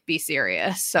to like be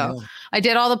serious. So I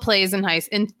did all the plays in high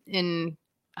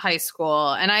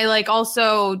school. And I like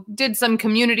also did some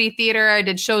community theater. I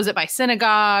did shows at my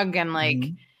synagogue and like,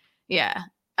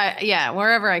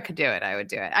 wherever I could do it, I would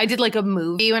do it. I did like a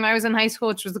movie when I was in high school,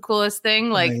 which was the coolest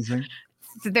thing. Like Amazing.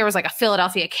 There was like a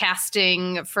Philadelphia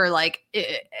casting for like,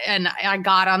 and I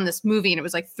got on this movie and it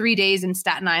was like 3 days in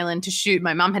Staten Island to shoot.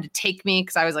 My mom had to take me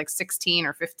because I was like 16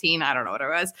 or 15. I don't know what it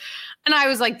was. And I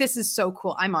was like, this is so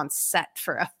cool. I'm on set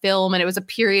for a film and it was a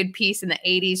period piece in the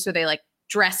 80s. So they like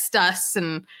dressed us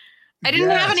and I didn't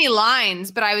have any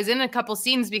lines, but I was in a couple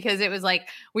scenes because it was like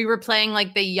we were playing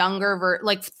like the younger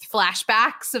like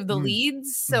flashbacks of the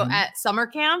leads. So at summer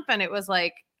camp, and it was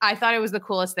like, I thought it was the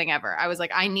coolest thing ever. I was like,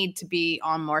 I need to be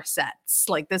on more sets.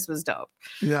 Like this was dope.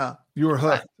 Yeah. You were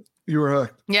hooked. You were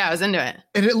hooked. Yeah, I was into it.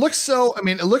 And it looks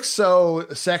so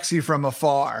sexy from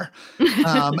afar.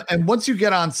 And once you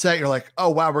get on set, you're like, oh,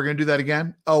 wow, we're going to do that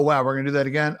again. Oh, wow, we're going to do that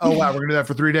again. Oh, wow, we're going to do that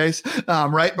for 3 days.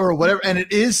 Right. Or whatever. And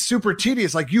it is super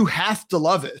tedious. Like you have to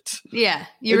love it. Yeah,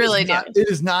 you really do. It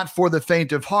is not for the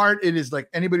faint of heart. It is like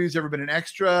anybody who's ever been an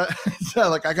extra. So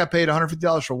like I got paid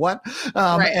 $150 for what?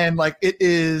 And like it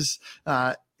is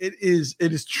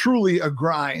truly a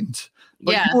grind.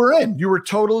 But you were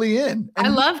totally in. And I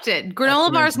loved it.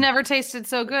 Granola bars never tasted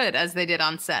so good as they did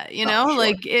on set, you know,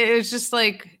 like it was just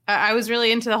like, I was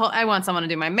really into the whole, I want someone to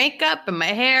do my makeup and my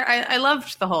hair. I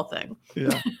loved the whole thing.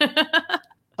 Yeah.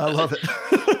 I love it.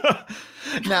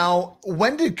 Now,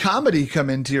 when did comedy come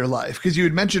into your life? Because you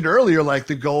had mentioned earlier, like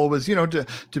the goal was, to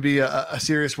be a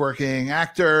serious working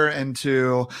actor and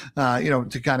to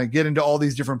kind of get into all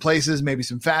these different places, maybe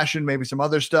some fashion, maybe some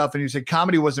other stuff. And you said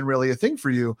comedy wasn't really a thing for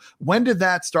you. When did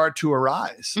that start to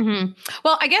arise? Mm-hmm.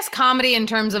 Well, I guess comedy in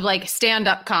terms of like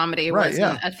stand-up comedy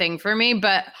wasn't a thing for me,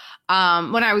 but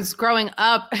when I was growing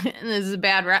up, this is a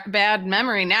bad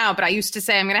memory now, but I used to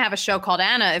say, I'm going to have a show called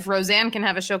Anna. If Roseanne can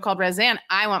have a show called Roseanne,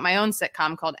 I want my own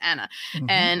sitcom called Anna. Mm-hmm.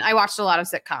 And I watched a lot of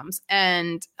sitcoms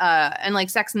and like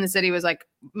Sex and the City was like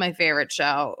my favorite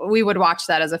show. We would watch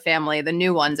that as a family, the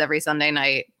new ones every Sunday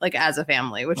night, like as a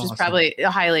family, which is probably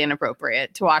highly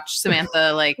inappropriate to watch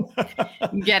Samantha, like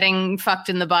getting fucked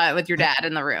in the butt with your dad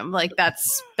in the room. Like that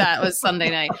was Sunday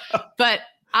night. But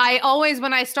I always,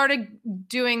 when I started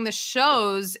doing the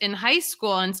shows in high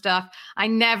school and stuff, I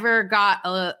never got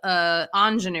a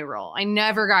ingenue role. I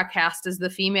never got cast as the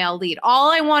female lead. All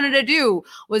I wanted to do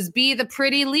was be the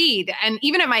pretty lead. And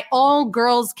even at my all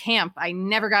girls camp, I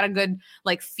never got a good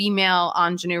like female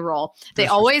ingenue role. They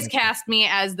always cast me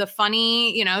as the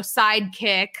funny,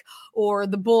 sidekick or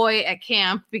the boy at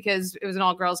camp because it was an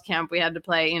all girls camp. We had to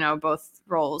play, both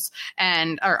roles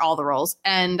or all the roles.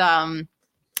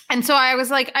 And so I was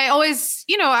like, I always,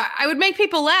 I would make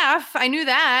people laugh. I knew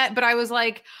that, but I was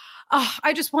like, oh,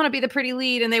 I just want to be the pretty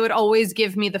lead. And they would always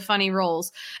give me the funny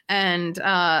roles. And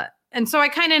so I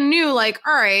kind of knew like,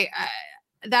 all right,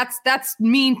 that's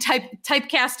me.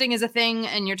 Typecasting is a thing.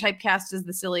 And you're typecast as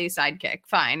the silly sidekick.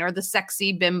 Fine. Or the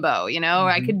sexy bimbo,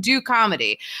 I could do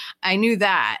comedy. I knew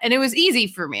that. And it was easy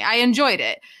for me. I enjoyed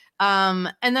it.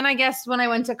 And then I guess when I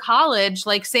went to college,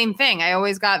 like same thing, I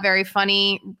always got very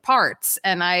funny parts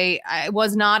and I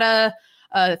was not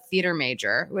a theater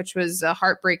major, which was a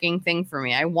heartbreaking thing for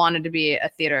me. I wanted to be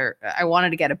I wanted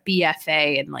to get a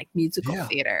BFA in like musical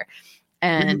theater.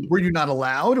 And were you not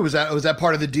allowed? Was that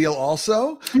part of the deal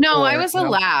also? No, I was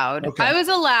allowed. Okay. I was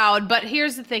allowed, but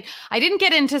here's the thing. I didn't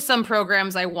get into some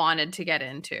programs I wanted to get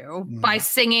into by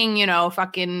singing,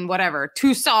 fucking whatever,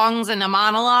 2 songs and a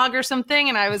monologue or something.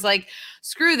 And I was like,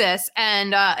 screw this.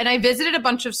 And I visited a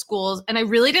bunch of schools and I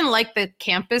really didn't like the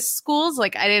campus schools.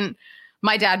 Like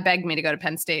my dad begged me to go to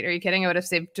Penn State. Are you kidding? I would have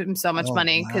saved him so much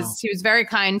money because he was very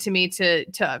kind to me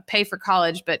to pay for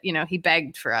college. But, he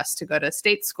begged for us to go to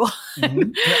state school.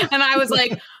 Mm-hmm. And I was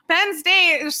like, Penn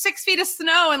State, there's 6 feet of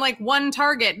snow and like 1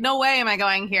 target. No way am I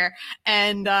going here.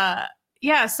 And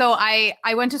Yeah, so I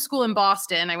went to school in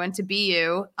Boston. I went to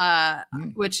BU,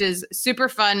 which is super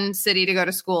fun city to go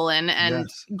to school in, and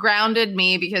grounded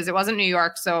me because it wasn't New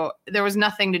York, so there was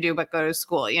nothing to do but go to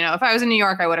school. You know, if I was in New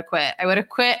York, I would have quit. I would have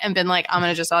quit and been like, I'm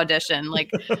gonna just audition.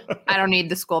 Like, I don't need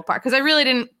the school part because I really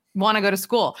didn't want to go to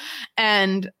school.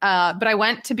 And but I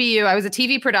went to BU. I was a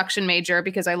TV production major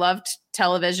because I loved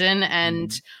television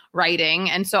and writing.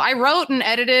 And so I wrote and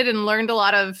edited and learned a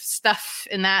lot of stuff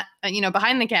in that, you know,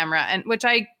 behind the camera, and which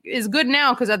is good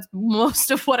now because that's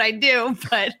most of what I do.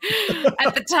 But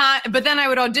at the time, but then I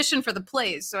would audition for the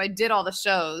plays. So I did all the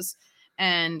shows,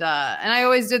 and I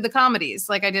always did the comedies.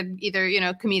 Like I did either, you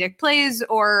know, comedic plays,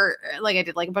 or like I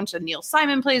did like a bunch of Neil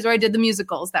Simon plays, or I did the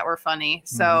musicals that were funny.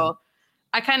 So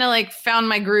I kind of like found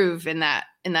my groove in that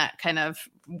kind of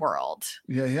world.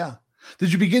 Yeah. Yeah.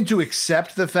 Did you begin to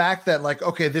accept the fact that like,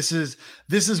 okay, this is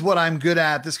what I'm good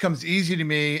at. This comes easy to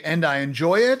me and I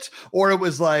enjoy it? Or it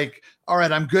was like, all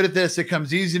right, I'm good at this. It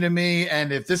comes easy to me.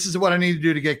 And if this is what I need to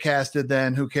do to get casted,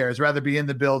 then who cares? Rather be in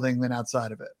the building than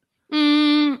outside of it.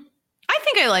 I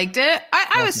think I liked it.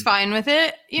 I was fine with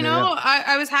it. You know,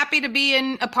 I was happy to be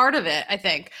in a part of it, I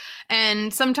think.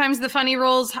 And sometimes the funny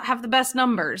roles have the best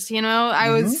numbers. You know, I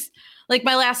was like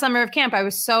my last summer of camp, I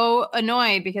was so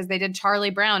annoyed because they did Charlie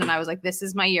Brown. And I was like, this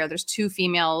is my year. There's 2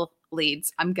 female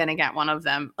leads. I'm going to get one of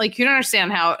them. Like, you don't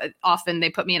understand how often they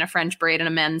put me in a French braid and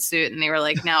a men's suit. And they were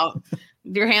like, now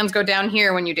your hands go down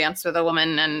here when you dance with a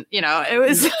woman. And, you know, it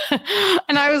was,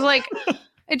 and I was like,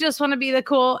 I just want to be the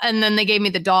cool. And then they gave me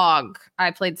the dog.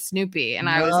 I played Snoopy. And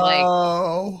I was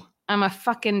like, I'm a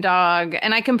fucking dog.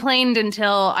 And I complained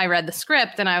until I read the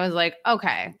script. And I was like,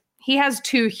 okay, he has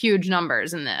 2 huge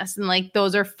numbers in this. And like,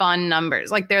 those are fun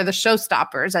numbers. Like they're the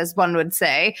showstoppers, as one would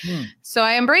say. So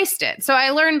I embraced it. So I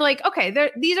learned like, okay,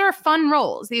 these are fun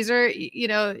roles. These are, you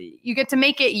know, you get to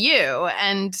make it you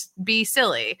and be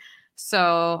silly.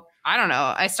 So I don't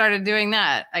know. I started doing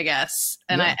that, I guess.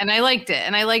 And I liked it.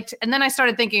 And then I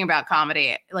started thinking about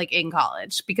comedy like in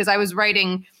college because I was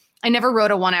writing, I never wrote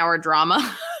a 1-hour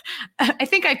drama. I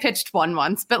think I pitched one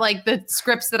once, but like the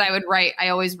scripts that I would write, I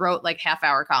always wrote like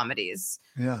half-hour comedies.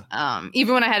 Yeah.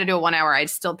 Even when I had to do a 1-hour, I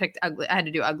still picked I had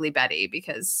to do Ugly Betty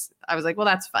because I was like, well,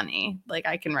 that's funny. Like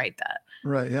I can write that.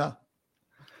 Right. Yeah.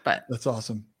 But that's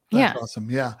awesome. That's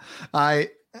awesome. Yeah. I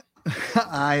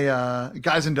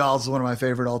Guys and Dolls is one of my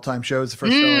favorite all-time shows. The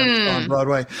first show on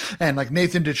Broadway, and like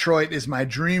Nathan Detroit is my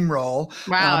dream role.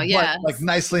 Wow. Yeah. Like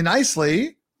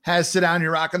Nicely has Sit Down,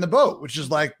 You're Rocking the Boat, which is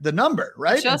like the number,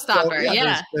 right? Showstopper.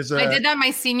 So, there's I did that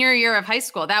my senior year of high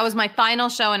school. That was my final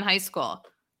show in high school.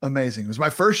 Amazing. It was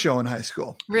my first show in high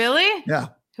school. Really? Yeah.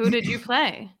 Who did you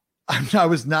play? I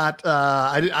was not,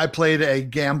 I played a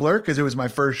gambler because it was my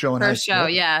first show in high school. First show,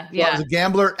 yeah. So I was a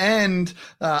gambler, and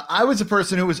I was a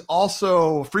person who was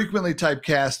also frequently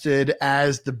typecasted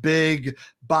as the big,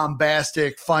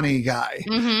 bombastic, funny guy,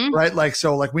 right? Like,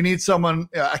 so like we need someone,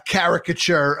 a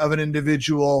caricature of an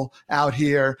individual out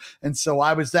here. And so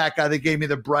I was that guy. They gave me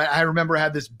the bright, I remember I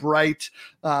had this bright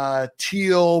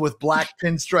teal with black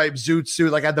pinstripe zoot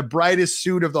suit. Like I had the brightest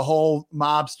suit of the whole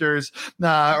mobsters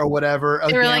or whatever.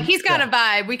 They were like, he's got a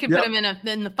vibe. We could put him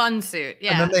in the fun suit.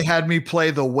 Yeah. And then they had me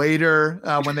play the waiter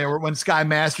when Sky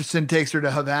Masterson takes her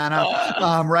to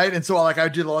Havana. Right. And so like I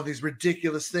did all these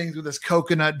ridiculous things with this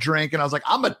coconut drink, and I was like,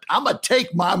 I'm gonna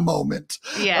take my moment.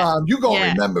 Yeah. You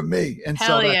gonna remember me. And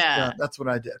Hell so that's what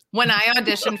I did. When I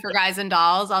auditioned for Guys and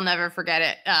Dolls, I'll never forget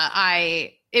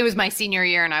it. It was my senior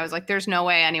year, and I was like, there's no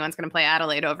way anyone's going to play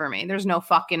Adelaide over me. There's no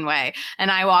fucking way.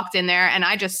 And I walked in there and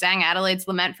I just sang Adelaide's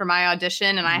Lament for my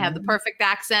audition, and I had the perfect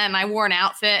accent, and I wore an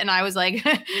outfit, and I was like,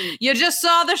 you just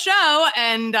saw the show.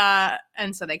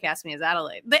 And so they cast me as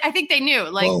Adelaide. I think they knew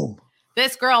like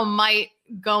this girl might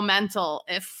go mental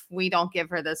if we don't give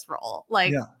her this role.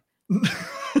 Like,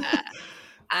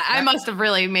 I must have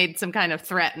really made some kind of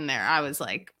threat in there. I was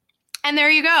like, and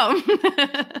there you go.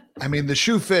 I mean, the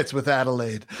shoe fits with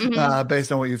Adelaide,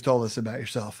 based on what you've told us about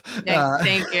yourself.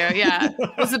 Thank you. Yeah,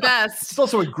 it was the best. It's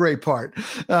also a great part.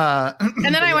 And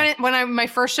then I went my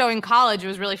first show in college. It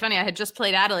was really funny. I had just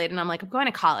played Adelaide, and I'm like, I'm going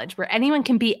to college where anyone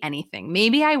can be anything.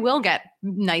 Maybe I will get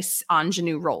nice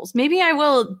ingenue roles. Maybe I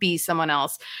will be someone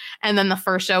else. And then the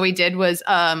first show we did was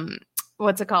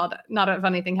what's it called? Not a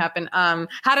funny thing happened. How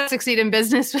to Succeed in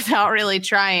Business Without Really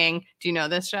Trying. Do you know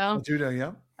this show? I do know,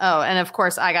 yeah. Oh, and of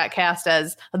course I got cast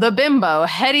as the bimbo,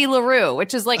 Hetty LaRue,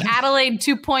 which is like Adelaide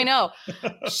 2.0.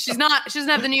 She doesn't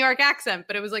have the New York accent,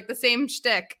 but it was like the same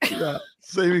shtick. Yeah,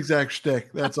 same exact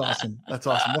shtick. That's awesome. That's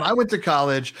awesome. When I went to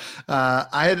college,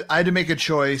 I had to make a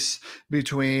choice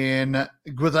between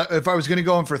if I was going to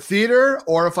go in for theater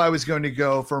or if I was going to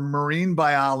go for marine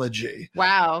biology.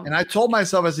 Wow. And I told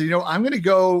myself, I said, I'm going to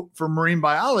go for marine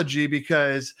biology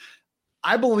because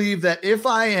I believe that if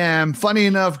I am funny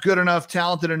enough, good enough,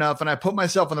 talented enough, and I put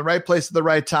myself in the right place at the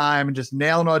right time and just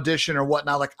nail an audition or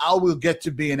whatnot, like I will get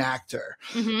to be an actor.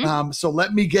 Mm-hmm. So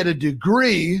let me get a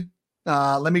degree.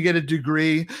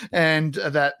 And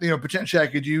that, potentially I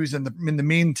could use in the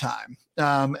meantime.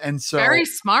 And so very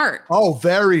smart. Oh,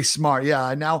 very smart.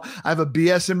 Yeah. Now I have a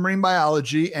BS in marine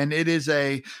biology, and it is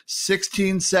a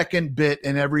 16-second bit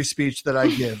in every speech that I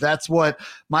give. That's what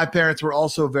my parents were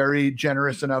also very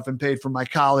generous enough and paid for my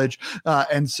college.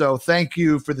 And so thank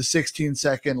you for the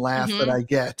 16-second laugh that I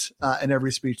get in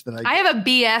every speech that I give. I have a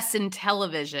BS in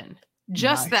television.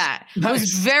 Just nice. That. Nice. I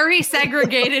was very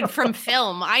segregated from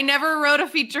film. I never wrote a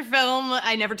feature film.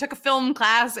 I never took a film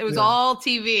class. It was all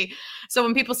TV. So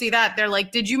when people see that, they're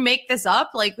like, did you make this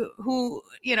up? Like who,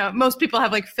 most people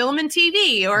have like film and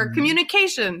TV or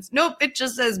communications. Nope. It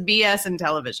just says BS in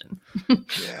television,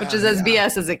 which is as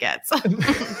BS as it gets.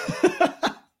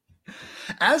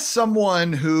 As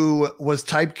someone who was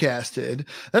typecasted,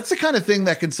 that's the kind of thing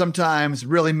that can sometimes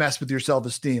really mess with your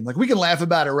self-esteem. Like we can laugh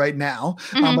about it right now,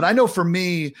 but I know for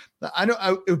me,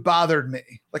 it bothered me.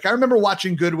 Like I remember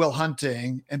watching Good Will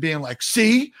Hunting and being like,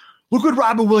 see, look what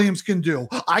Robin Williams can do.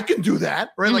 I can do that,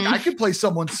 right? Like I can play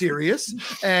someone serious,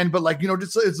 but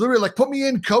it's literally like, put me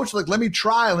in, coach. Like, let me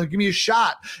try, give me a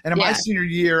shot. And in my senior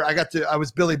year, I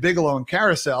was Billy Bigelow in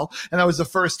Carousel, and that was the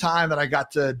first time that I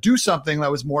got to do something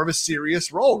that was more of a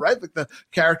serious role, right? Like the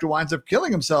character winds up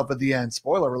killing himself at the end.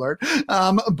 Spoiler alert.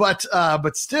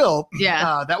 But still,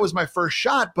 that was my first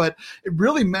shot. But it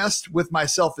really messed with my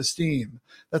self-esteem.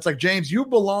 That's like, James, you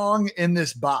belong in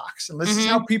this box, and this is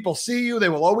how people see you. They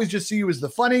will always just see you as the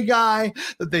funny guy,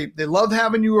 that they love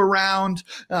having you around.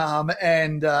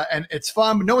 And it's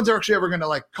fun, but no one's actually ever going to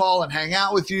like call and hang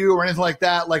out with you or anything like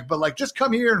that. But just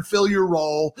come here and fill your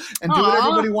role and do what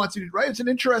everybody wants you to do. Right. It's an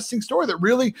interesting story that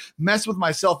really messed with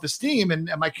my self-esteem, and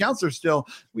my counselor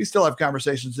we still have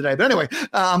conversations today, but anyway,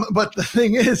 but the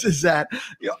thing is that,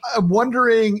 I'm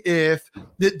wondering if,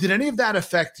 did any of that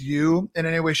affect you in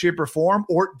any way, shape or form?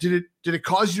 Or did it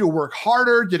cause you to work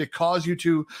harder? Did it cause you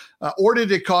to, or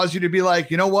did it cause you to be like,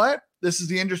 you know what? This is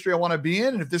the industry I want to be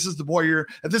in. And if this is what you're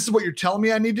telling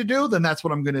me I need to do, then that's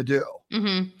what I'm going to do.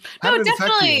 Mm-hmm. No,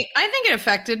 definitely. I think it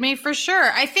affected me for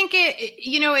sure. I think it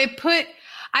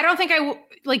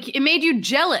made you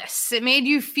jealous. It made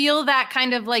you feel that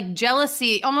kind of like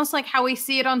jealousy, almost like how we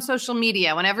see it on social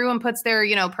media when everyone puts their,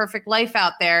 perfect life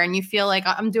out there, and you feel like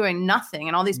I'm doing nothing.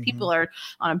 And all these people are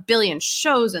on a billion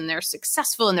shows and they're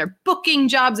successful and they're booking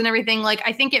jobs and everything. Like,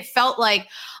 I think it felt like,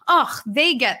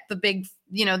 they get the big,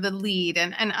 the lead,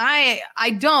 and I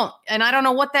don't, and I don't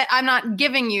know what that, I'm not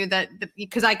giving you that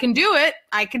because I can do it.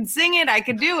 I can sing it. I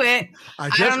could do it. I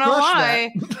don't know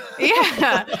why.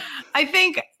 Yeah. I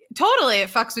think totally it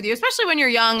fucks with you, especially when you're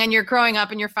young and you're growing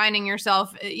up and you're finding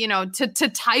yourself, to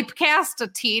typecast a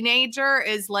teenager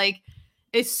is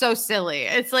so silly.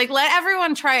 It's like, let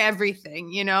everyone try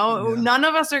everything, None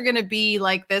of us are going to be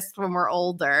like this when we're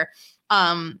older.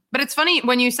 But it's funny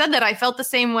when you said that, I felt the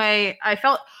same way. I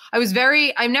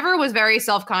never was very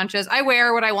self-conscious. I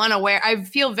wear what I want to wear. I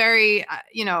feel very,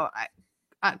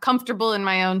 comfortable in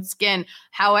my own skin.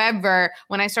 However,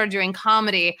 when I started doing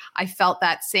comedy, I felt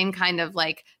that same kind of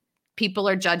like, people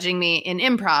are judging me in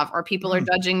improv, or people are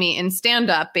judging me in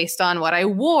stand-up based on what I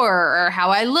wore or how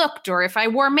I looked or if I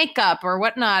wore makeup or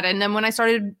whatnot. And then when I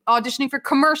started auditioning for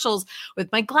commercials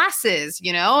with my glasses,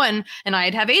 and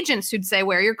I'd have agents who'd say,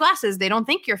 wear your glasses. They don't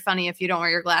think you're funny if you don't wear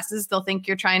your glasses. They'll think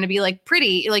you're trying to be like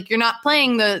pretty, like you're not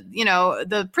playing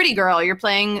the pretty girl, you're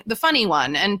playing the funny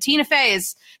one. And Tina Fey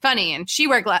is funny and she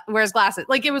wears glasses.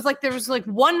 Like it was like, there was like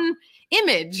one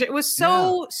image. It was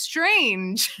so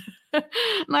strange.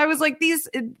 And I was like,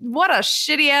 what a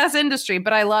shitty ass industry,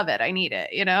 but I love it. I need it,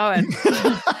 and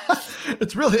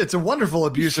it's a wonderful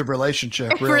abusive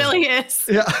relationship. It really is.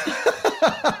 Yeah.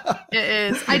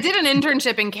 It is. I did an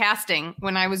internship in casting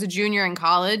when I was a junior in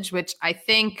college, which I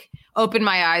think opened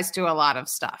my eyes to a lot of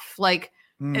stuff. Like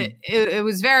it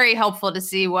was very helpful to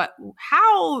see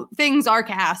how things are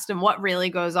cast and what really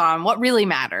goes on, what really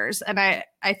matters. And I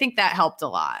think that helped a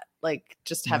lot. Like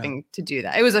just having to do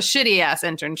that. It was a shitty ass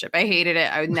internship. I hated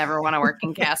it. I would never want to work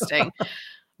in casting,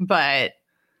 but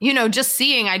just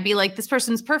seeing, I'd be like, this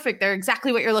person's perfect. They're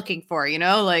exactly what you're looking for,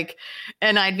 like,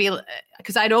 and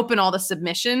because I'd open all the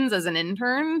submissions as an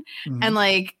intern, and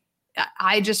like,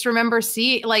 I just remember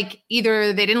like,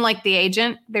 either they didn't like the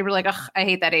agent. They were like, ugh, I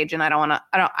hate that agent. I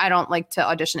don't like to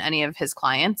audition any of his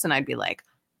clients. And I'd be like,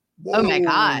 whoa. Oh my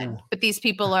God, but these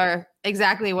people are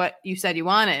exactly what you said you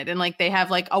wanted. And like, they have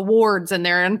like awards and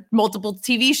they're in multiple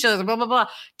TV shows, blah, blah, blah.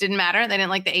 Didn't matter. They didn't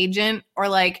like the agent. Or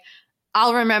like,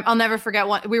 I'll never forget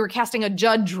we were casting a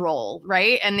judge role,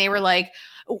 right? And they were like,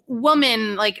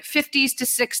 woman, like 50s to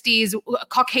 60s,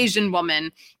 Caucasian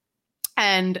woman.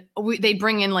 And they'd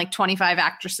bring in like 25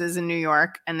 actresses in New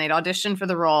York, and they'd audition for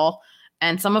the role.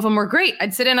 And some of them were great.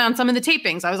 I'd sit in on some of the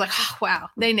tapings. I was like, oh, wow,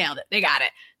 they nailed it. They got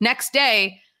it. Next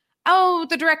day, oh,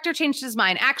 the director changed his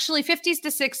mind. Actually, 50s to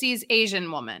 60s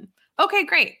Asian woman. Okay,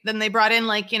 great. Then they brought in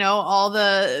like, all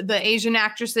the Asian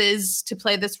actresses to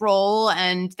play this role,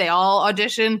 and they all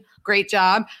auditioned. Great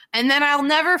job. And then I'll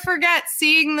never forget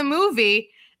seeing the movie,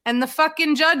 and the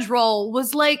fucking judge role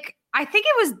was like, I think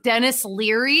it was Dennis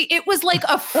Leary. It was like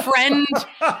a friend.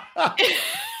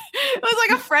 It was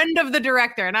like a friend of the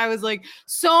director. And I was like,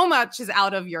 so much is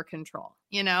out of your control,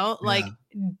 like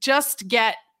just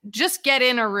get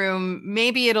in a room.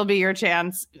 Maybe it'll be your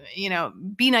chance,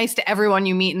 be nice to everyone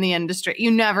you meet in the industry. You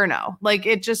never know. Like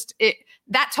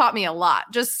that taught me a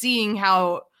lot, just seeing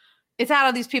how it's out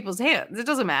of these people's hands. It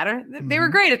doesn't matter. They were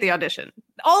great at the audition.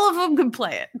 All of them can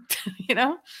play it,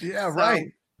 Yeah,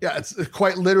 right. Yeah, it's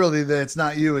quite literally that it's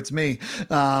not you, it's me,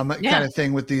 kind of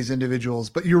thing with these individuals.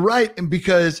 But you're right, and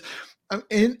because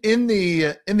in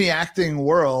the acting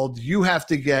world, you have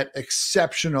to get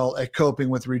exceptional at coping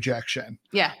with rejection.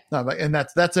 Yeah, and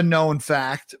that's a known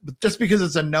fact. But just because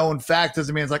it's a known fact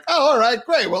doesn't mean it's like, oh, all right,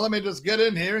 great. Well, let me just get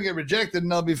in here and get rejected,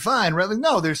 and I'll be fine. Really,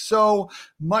 no. There's so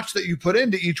much that you put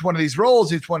into each one of these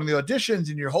roles, each one of the auditions,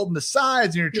 and you're holding the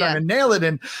sides, and you're trying to nail it,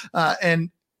 and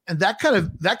that kind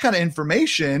of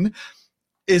information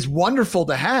is wonderful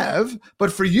to have.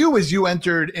 But for you, as you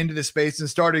entered into the space and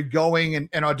started going and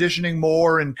auditioning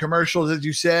more and commercials, as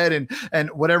you said, and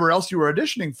whatever else you were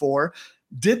auditioning for,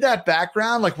 did that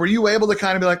background, like, were you able to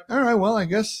kind of be like, all right, well, I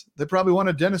guess they probably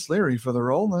wanted Dennis Leary for the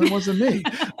role, and it wasn't me.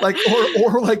 Like,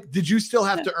 or like, did you still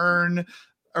have to earn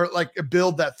or like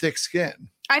build that thick skin?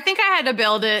 I think I had to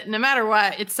build it no matter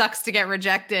what. It sucks to get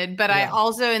rejected, but I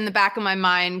also, in the back of my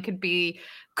mind,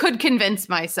 could convince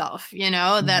myself,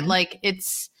 that like, it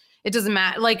doesn't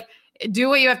matter. Like, do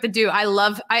what you have to do.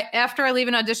 After I leave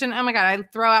an audition, oh my God, I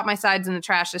throw out my sides in the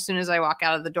trash as soon as I walk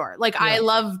out of the door. Like, I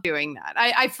love doing that.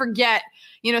 I forget,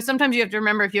 sometimes you have to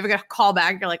remember, if you ever get a call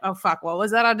back, you're like, oh fuck, what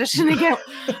was that audition again?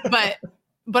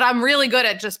 But I'm really good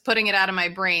at just putting it out of my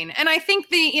brain. And I think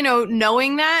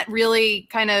knowing that really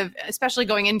kind of, especially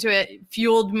going into it,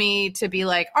 fueled me to be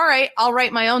like, all right, I'll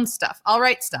write my own stuff. I'll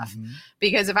write stuff.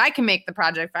 Because if I can make the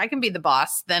project, if I can be the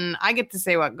boss, then I get to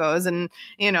say what goes. And,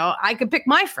 I could pick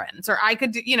my friends, or I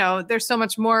could, there's so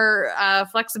much more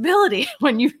flexibility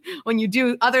when you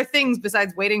do other things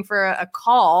besides waiting for a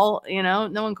call. No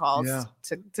one calls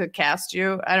to cast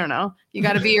you. I don't know. You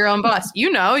got to be your own boss.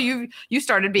 You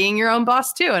started being your own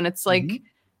boss too. And it's like,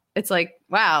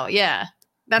 wow. Yeah.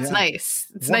 That's nice.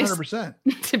 It's 100%.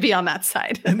 Nice to be on that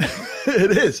side.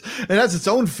 It is. It has its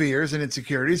own fears and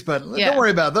insecurities, but don't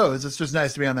worry about those. It's just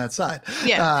nice to be on that side.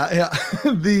 Yeah.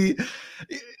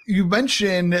 You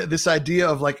mentioned this idea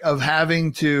of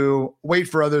having to wait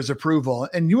for others' approval,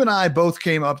 and you and I both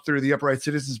came up through the Upright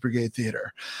Citizens Brigade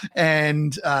Theater,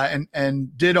 and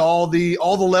did all the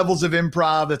levels of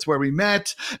improv. That's where we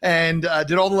met, and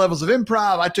did all the levels of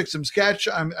improv. I took some sketch.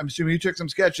 I'm assuming you took some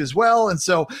sketch as well, and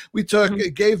so we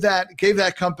gave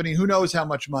that company who knows how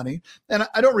much money, and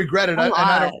I don't regret it.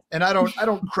 I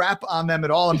don't crap on them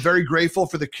at all. I'm very grateful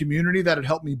for the community that it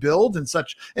helped me build in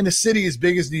a city as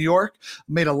big as New York.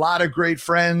 Made a lot of great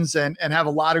friends and have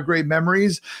a lot of great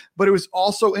memories. But it was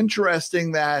also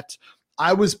interesting that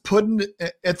I was putting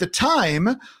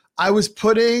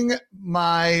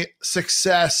my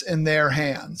success in their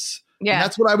hands. Yeah. And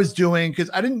that's what I was doing, because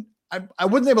I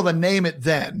wasn't able to name it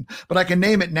then, but I can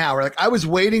name it now. Like, I was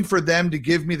waiting for them to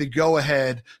give me the go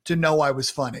ahead to know I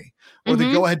was funny, or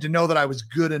the go ahead to know that I was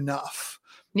good enough.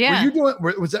 Yeah.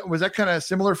 Was that kind of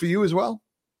similar for you as well?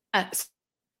 It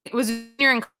was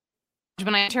during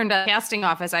when I turned to the casting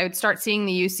office, I would start seeing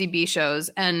the UCB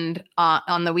shows and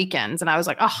on the weekends. And I was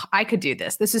like, oh, I could do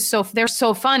this. They're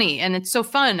so funny. And it's so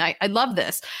fun. I love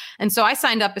this. And so I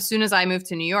signed up as soon as I moved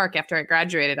to New York after I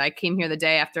graduated. I came here the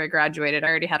day after I graduated. I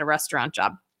already had a restaurant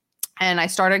job. And I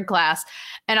started class,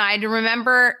 and I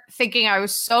remember thinking I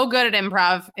was so good at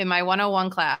improv in my 101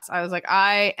 class. I was like,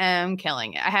 I am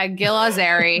killing it. I had Gil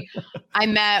Azari. I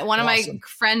met one of my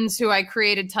friends who I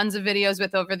created tons of videos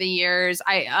with over the years.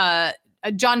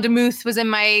 John DeMuth was in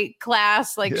my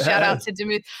class, like shout out to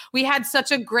DeMuth. We had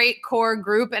such a great core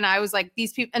group, and I was like,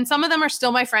 these people, and some of them are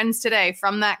still my friends today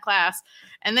from that class.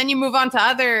 And then you move on to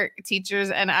other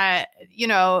teachers, and you're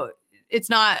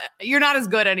not as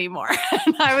good anymore.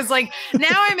 And I was like, now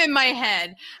I'm in my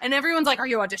head, and everyone's like, are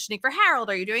you auditioning for Harold?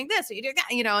 Are you doing this? Are you doing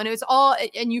that? And it was all,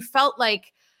 and you felt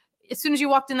like, as soon as you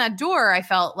walked in that door, I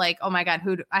felt like, oh my God,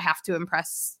 I have to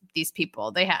impress these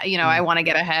people. They have, I want to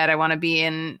get ahead. I want to be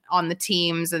on the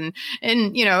teams, and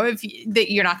if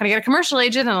you're not going to get a commercial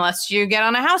agent unless you get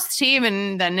on a house team.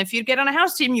 And then if you get on a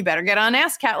house team, you better get on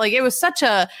ASCAT. Like it was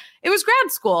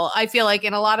grad school. I feel like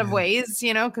in a lot of ways,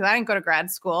 because I didn't go to grad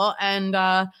school. And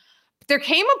there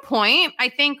came a point, I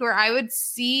think, where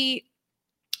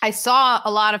I saw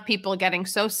a lot of people getting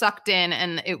so sucked in,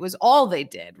 and it was all they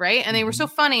did, right? And they were so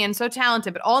funny and so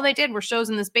talented, but all they did were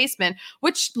shows in this basement,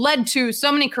 which led to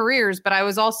so many careers. But I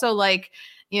was also like,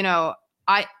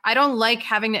 I don't like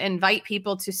having to invite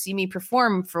people to see me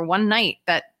perform for one night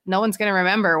that no one's going to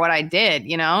remember what I did.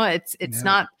 It's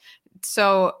not.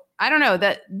 So I don't know,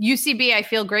 that UCB, I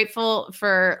feel grateful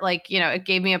for, it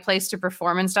gave me a place to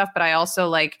perform and stuff, but I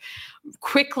also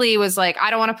quickly was like, I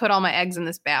don't want to put all my eggs in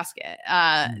this basket.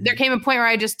 There came a point where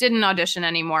I just didn't audition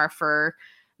anymore for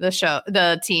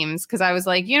the teams, because I was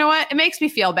like, you know what? It makes me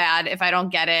feel bad if I don't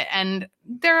get it. And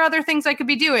there are other things I could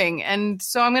be doing. And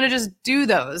so I'm going to just do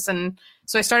those. And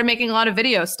so I started making a lot of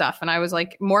video stuff, and I was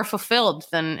more fulfilled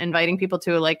than inviting people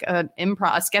to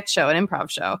a sketch show, an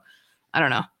improv show. I don't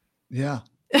know. Yeah.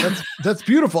 That's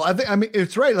beautiful. I mean,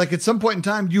 it's right. Like at some point in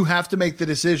time, you have to make the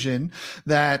decision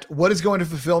that what is going to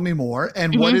fulfill me more,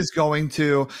 and what is going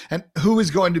to, and who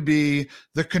is going to be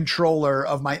the controller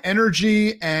of my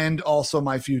energy and also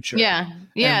my future. Yeah.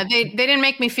 Yeah. They didn't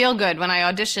make me feel good when I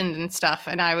auditioned and stuff.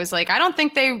 And I was like, I don't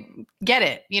think they get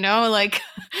it,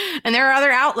 and there are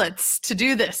other outlets to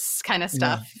do this kind of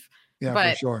stuff.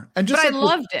 Yeah, for sure. And but I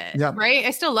loved it. Yeah. Right.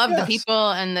 I still love the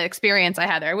people and the experience I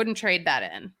had there. I wouldn't trade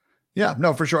that in. Yeah,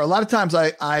 no, for sure. A lot of times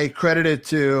I credit it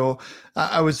to,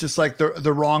 I was just like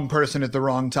the wrong person at the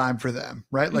wrong time for them,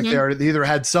 right? Like they either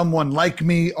had someone like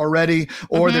me already,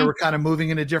 or they were kind of moving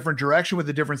in a different direction with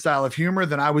a different style of humor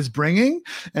than I was bringing.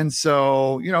 And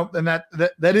so, and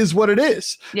that is what it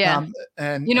is. Yeah.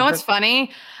 And what's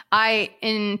funny?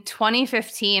 In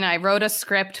 2015, I wrote a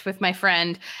script with my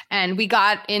friend, and we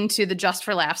got into the Just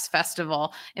for Laughs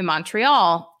festival in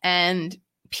Montreal, and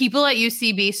people at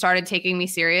UCB started taking me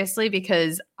seriously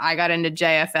because I got into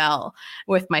JFL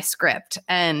with my script.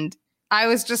 And I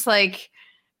was just like,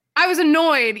 I was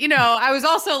annoyed. I was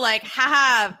also like,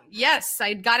 haha, yes,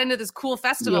 I got into this cool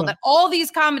festival that all these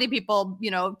comedy people,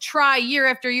 try year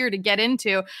after year to get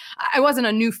into. I wasn't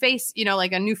a new face,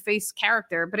 like a new face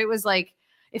character, but it was like,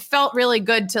 it felt really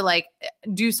good to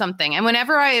do something. And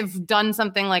whenever I have done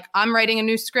something like I'm writing a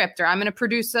new script, or I'm going to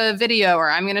produce a video,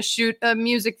 or I'm going to shoot a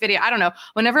music video, I don't know.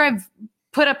 Whenever I've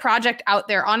put a project out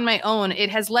there on my own, it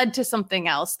has led to something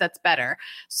else that's better.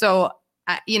 So,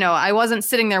 I wasn't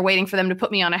sitting there waiting for them to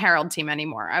put me on a Harold team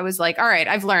anymore. I was like, all right,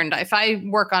 I've learned if I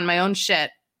work on my own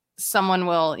shit, someone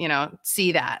will,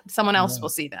 see that. Someone else will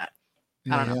see that.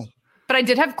 I don't know. But I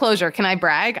did have closure. Can I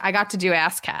brag? I got to do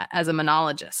ASCAT as a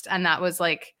monologist. And that was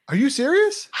like... Are you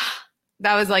serious?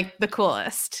 That was the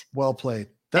coolest. Well played.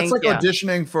 That's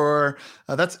auditioning for...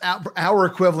 that's our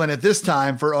equivalent at this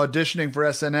time for auditioning for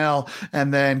SNL,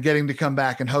 and then getting to come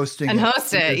back and hosting and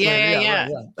host it. Yeah.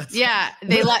 Yeah.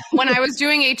 They when I was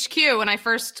doing HQ, when I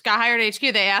first got hired at HQ,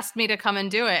 they asked me to come and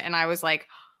do it. And I was like,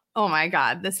 oh my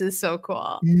God, this is so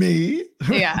cool. Me?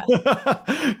 Yeah.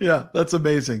 Yeah. That's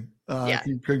amazing.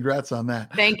 Congrats on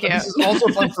that. Thank you. This is also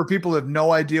fun for people who have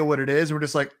no idea what it is. We're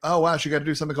just like, oh wow, she got to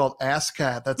do something called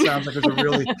ASCAT. That sounds like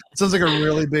sounds like a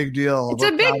really big deal. It's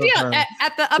a big deal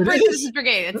at the Upper Citizens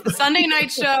Brigade. It's the Sunday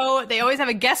night show. They always have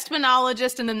a guest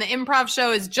monologist, and then the improv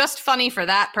show is just funny for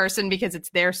that person because it's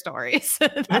their stories.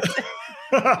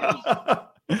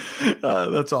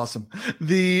 That's awesome.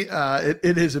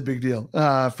 It is a big deal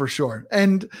for sure.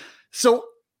 And so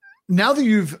now that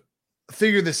you've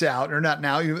figured this out, or not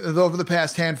now, over the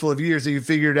past handful of years that you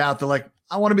figured out that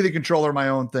I want to be the controller of my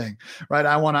own thing, right?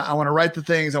 I want to write the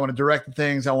things. I want to direct the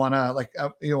things. I want to I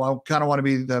kind of want to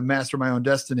be the master of my own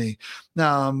destiny.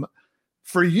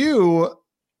 For you,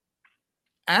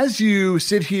 as you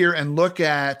sit here and look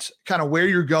at kind of where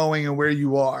you're going and where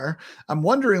you are, I'm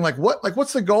wondering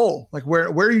what's the goal? Where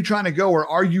are you trying to go, or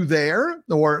are you there,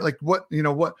 or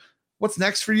what's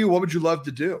next for you? What would you love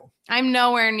to do? I'm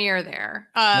nowhere near there.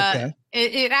 Okay.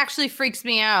 It actually freaks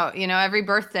me out. You know, every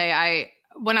birthday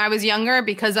when I was younger,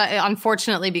 because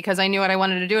unfortunately, because I knew what I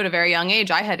wanted to do at a very young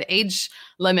age, I had age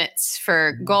limits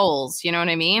for goals. You know what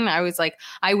I mean? I was like,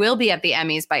 I will be at the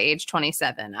Emmys by age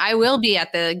 27. I will be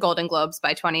at the Golden Globes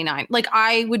by 29. Like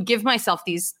I would give myself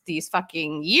these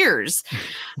fucking years.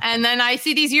 And then I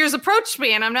see these years approach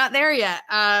me and I'm not there yet,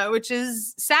 which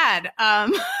is sad.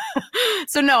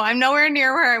 So no, I'm nowhere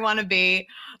near where I want to be.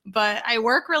 But I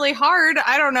work really hard.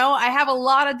 I don't know. I have a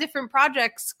lot of different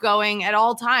projects going at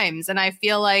all times. And I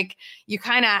feel like you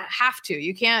kind of have to.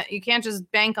 You can't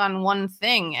just bank on one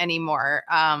thing anymore.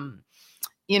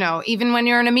 You know, even when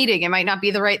you're in a meeting, it might not be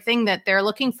the right thing that they're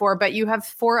looking for, but you have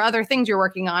 4 other things you're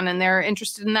working on and they're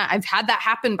interested in that. I've had that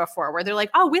happen before where they're like,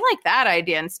 oh, we like that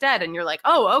idea instead. And you're like,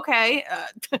 oh, okay,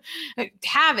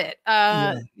 have it.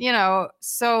 You know,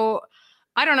 so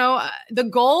I don't know. The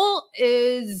goal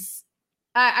is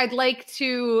I'd like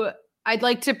to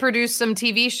produce some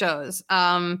TV shows.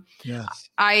 Yes.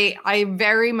 I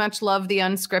very much love the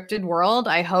unscripted world.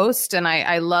 I host and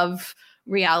I love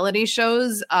reality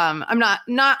shows. I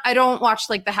don't watch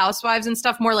like the Housewives and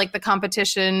stuff, more like the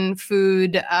competition,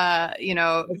 food, you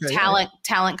know,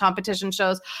 talent competition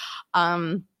shows.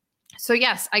 So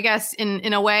yes, I guess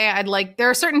in a way there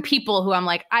are certain people who I'm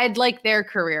like, I'd like their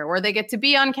career where they get to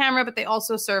be on camera, but they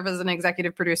also serve as an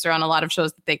executive producer on a lot of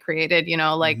shows that they created, you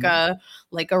know, like a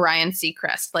Ryan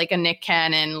Seacrest, like a Nick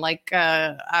Cannon, like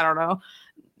I don't know,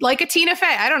 like a Tina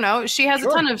Fey. I don't know. She has a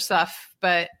ton of stuff,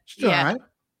 but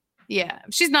yeah,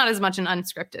 she's not as much an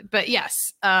unscripted, but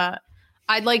yes,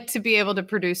 I'd like to be able to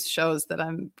produce shows that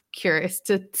I'm curious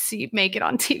to see make it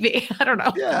on TV. I don't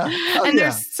know. Yeah. And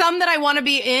there's some that I want to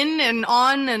be in and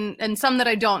on and some that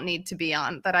I don't need to be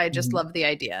on that I just love the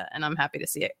idea and I'm happy to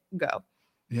see it go.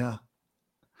 Yeah.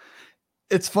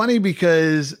 It's funny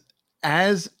because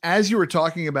as you were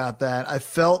talking about that, I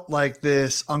felt like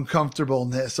this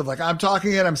uncomfortableness of like, I'm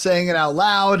talking it, I'm saying it out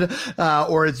loud,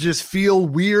 or it just feel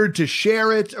weird to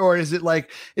share it. Or is it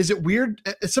weird?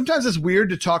 Sometimes it's weird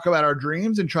to talk about our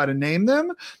dreams and try to name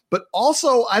them, but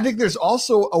also I think there's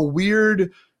also a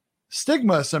weird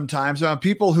stigma sometimes around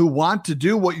people who want to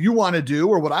do what you want to do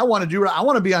or what I want to do. I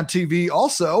want to be on TV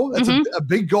also. That's a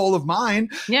big goal of mine.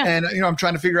 Yeah. And, you know, I'm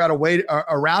trying to figure out a way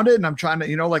around it. And I'm trying to,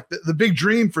 you know, like the big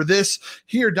dream for this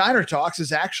here Diner Talks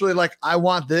is actually like, I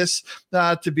want this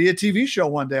to be a TV show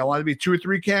one day. I want it to be 2 or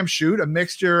 3 cam shoot, a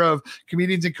mixture of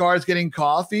comedians in cars getting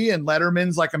coffee and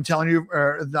Letterman's, like I'm telling you,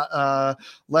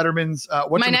 Letterman's,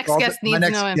 what's my next guest needs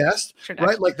to know him. Guest,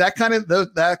 right? Like that kind of,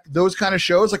 those kind of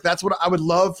shows. Like that's what I would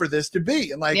love for this to be.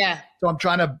 And like, so I'm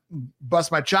trying to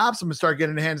bust my chops. I'm gonna start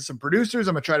getting in the hands of some producers.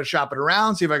 I'm gonna try to shop it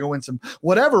around, see if I can win some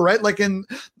whatever, right? Like, and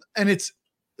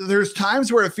there's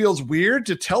times where it feels weird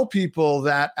to tell people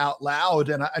that out loud.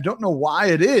 And I don't know why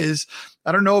it is.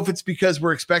 I don't know if it's because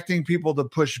we're expecting people to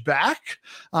push back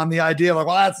on the idea of like,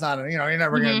 well, that's not, you know, you're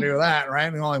never going to do that,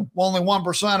 right? And only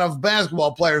 1% of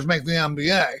basketball players make the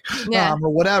NBA or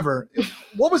whatever.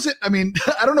 What was it? I mean,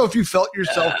 I don't know if you felt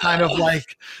yourself kind of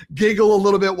like giggle a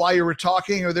little bit while you were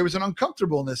talking, or there was an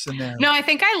uncomfortableness in there. No, I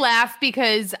think I laugh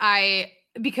because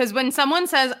when someone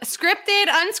says scripted,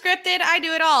 unscripted, I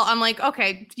do it all. I'm like,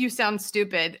 okay, you sound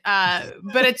stupid.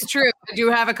 But it's true. I do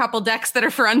have a couple decks that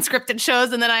are for unscripted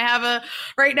shows. And then I have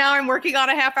right now I'm working on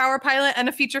a half-hour pilot and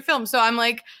a feature film. So I'm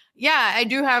like, yeah, I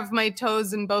do have my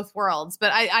toes in both worlds.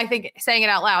 But I think saying it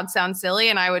out loud sounds silly.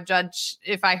 And I would judge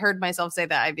if I heard myself say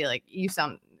that, I'd be like, you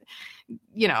sound,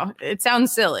 you know, it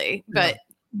sounds silly.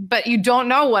 But you don't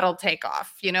know what'll take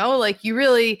off, you know, like you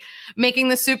really making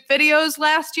the soup videos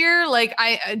last year. Like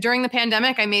during the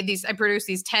pandemic, I produced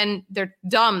these 10, they're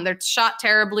dumb. They're shot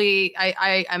terribly.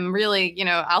 I'm really, you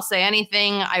know, I'll say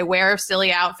anything. I wear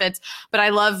silly outfits, but I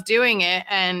love doing it.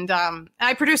 And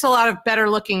I produce a lot of better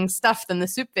looking stuff than the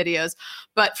soup videos,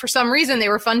 but for some reason they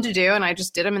were fun to do. And I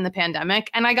just did them in the pandemic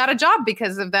and I got a job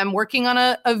because of them working on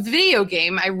a video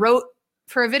game. I wrote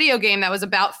for a video game that was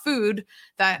about food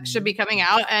that should be coming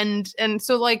out. And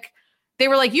so like, they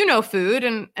were like, you know, food.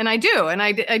 And I do. And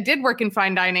I did work in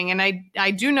fine dining and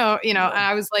I do know, you know, and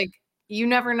I was like, you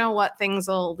never know what things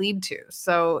will lead to.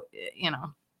 So, you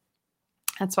know,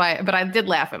 that's why, but I did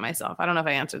laugh at myself. I don't know if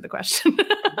I answered the question.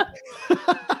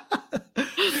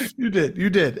 You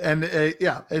did. And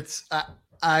yeah, it's,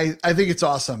 I think it's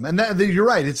awesome. And you're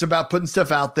right. It's about putting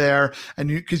stuff out there and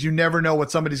because you never know what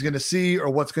somebody's going to see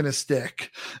or what's going to stick.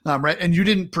 Right. And you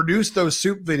didn't produce those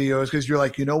soup videos because you're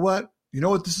like, you know what? you know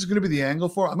what this is going to be the angle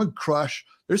for? I'm going to crush.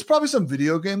 There's probably some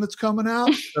video game that's coming out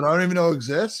that I don't even know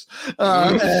exists.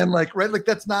 And like, right. Like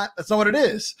that's not what it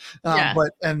is.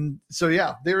 But, and so,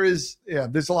 there's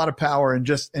a lot of power in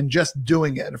just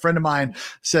doing it. A friend of mine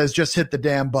says, just hit the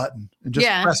damn button and just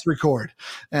press record.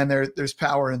 And there's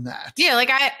power in that. Yeah.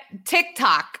 Like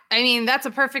TikTok, I mean, that's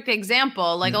a perfect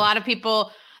example. Like a lot of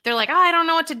people, they're like, I don't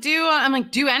know what to do. I'm like,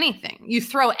 do anything. You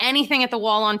throw anything at the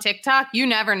wall on TikTok, you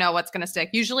never know what's going to stick.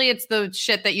 Usually it's the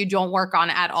shit that you don't work on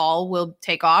at all will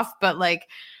take off. But like,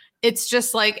 it's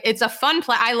just like, it's a fun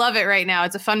I love it right now.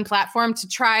 It's a fun platform to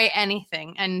try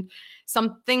anything. And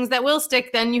some things that will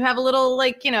stick, then you have a little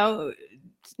like,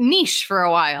 niche for a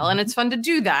while. And it's fun to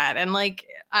do that. And like,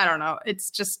 I don't know.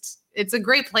 It's a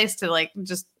great place to like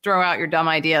just throw out your dumb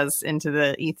ideas into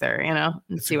the ether,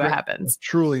 and see what happens. It's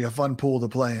truly a fun pool to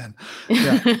play in.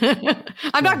 Yeah.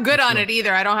 I'm not good on it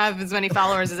either. I don't have as many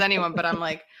followers as anyone, but I'm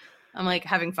like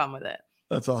having fun with it.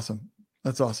 That's awesome.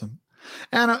 And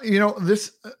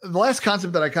the last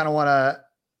concept that I kind of want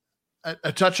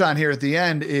to touch on here at the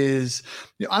end is,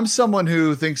 I'm someone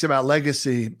who thinks about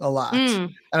legacy a lot.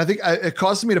 And I think it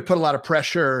causes me to put a lot of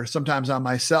pressure sometimes on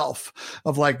myself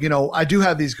of like, I do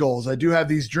have these goals. I do have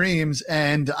these dreams,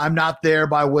 and I'm not there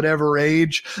by whatever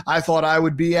age I thought I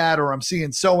would be at, or I'm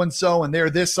seeing so-and-so and they're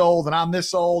this old and I'm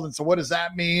this old. And so what does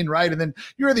that mean? Right. And then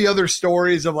you hear the other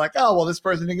stories of like, oh, well, this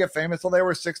person didn't get famous till they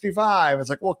were 65. It's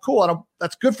like, well, cool.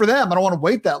 That's good for them. I don't want to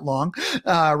wait that long.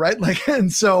 Right. Like,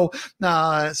 and so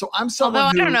I'm someone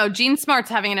I don't know. Jean Smart's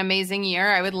having an amazing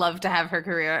year. I would love to have her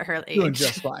career at her age. Doing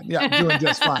just fine. Yeah. Doing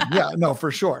just fine. Yeah, no,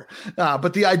 for sure.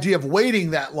 But the idea of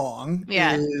waiting that long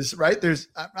is right.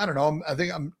 I don't know. I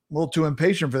think I'm a little too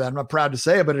impatient for that. I'm not proud to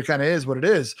say it, but it kind of is what it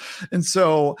is. And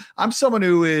so I'm someone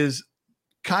who is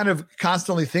kind of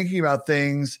constantly thinking about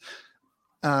things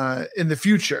in the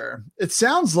future. It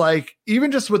sounds like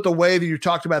even just with the way that you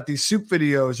talked about these soup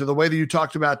videos or the way that you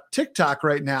talked about TikTok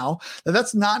right now,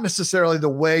 that's not necessarily the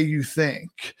way you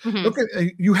think. Look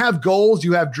you have goals,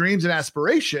 you have dreams and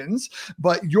aspirations,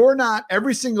 but you're not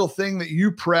every single thing that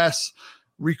you press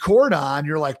record on,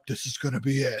 you're like, this is going to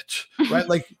be it, right?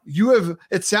 Like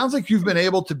it sounds like you've been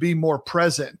able to be more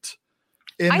present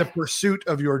in the pursuit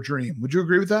of your dream. Would you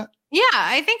agree with that? Yeah,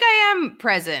 I think I am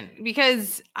present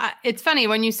because it's funny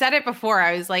when you said it before,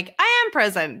 I was like, I am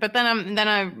present, but then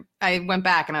I went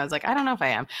back and I was like, I don't know if I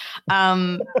am.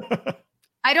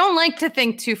 I don't like to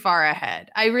think too far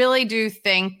ahead. I really do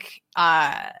think,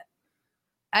 I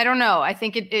don't know. I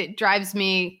think it drives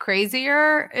me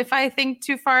crazier if I think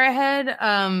too far ahead.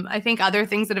 I think other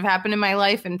things that have happened in my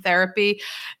life and therapy,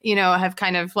 have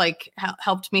kind of like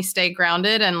helped me stay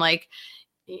grounded. And like,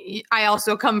 I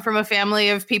also come from a family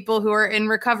of people who are in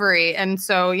recovery. And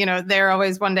so, they're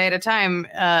always one day at a time.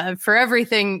 For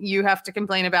everything you have to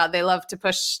complain about, they love to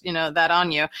push, that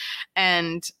on you.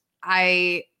 And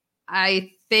I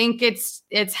think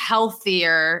it's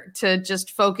healthier to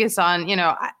just focus on,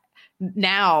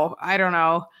 now, I don't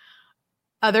know.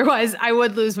 Otherwise, I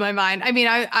would lose my mind. I mean,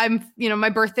 I'm, my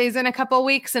birthday's in a couple of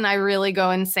weeks and I really go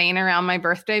insane around my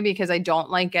birthday because I don't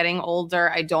like getting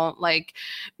older. I don't like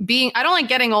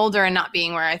getting older and not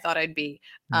being where I thought I'd be.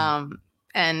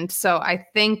 And so I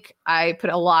think I put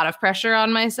a lot of pressure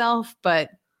on myself, but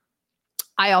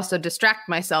I also distract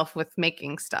myself with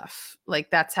making stuff. Like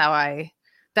that's how I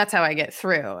get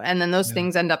through. And then those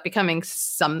things end up becoming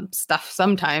some stuff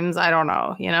sometimes. I don't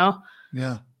know,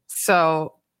 Yeah.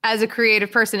 So as a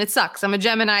creative person, it sucks. I'm a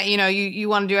Gemini, you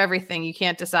want to do everything. You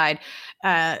can't decide.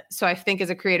 So I think as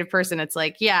a creative person, it's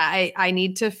like, I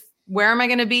need to, where am I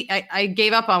going to be? I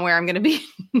gave up on where I'm going to be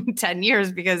in 10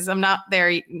 years because I'm not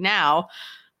there now,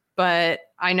 but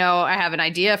I know I have an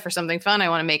idea for something fun I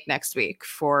want to make next week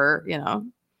for,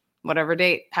 whatever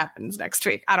date happens next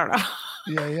week. I don't know.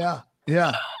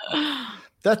 Yeah.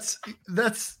 That's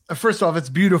first off, it's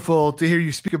beautiful to hear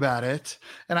you speak about it.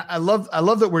 And I love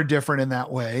that we're different in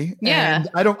that way. Yeah. And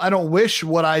I don't wish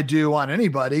what I do on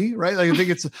anybody, right? Like I think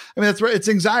that's right. It's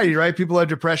anxiety, right? People have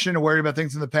depression and worry about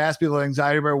things in the past. People have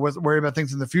anxiety worry about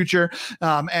things in the future.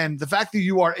 And the fact that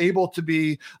you are able to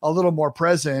be a little more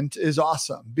present is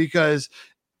awesome because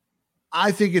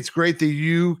I think it's great that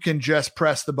you can just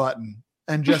press the button.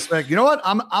 And just like, you know what,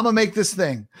 I'm gonna make this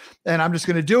thing and I'm just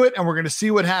going to do it. And we're going to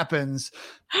see what happens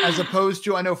as opposed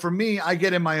to, I know for me, I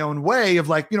get in my own way of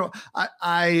like,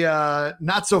 I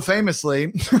not so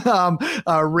famously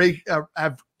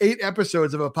have 8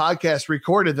 episodes of a podcast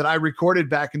recorded that I recorded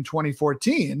back in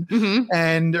 2014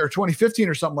 or 2015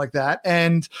 or something like that.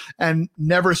 And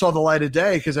never saw the light of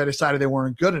day because I decided they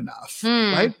weren't good enough.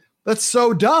 Right. That's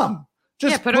so dumb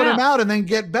just put them out and then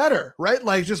get better, right?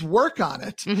 Like just work on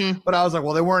it. Mm-hmm. But I was like,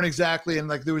 well, they weren't exactly. And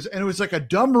like, it was like a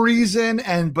dumb reason.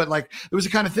 But like, it was the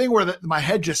kind of thing where my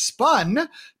head just spun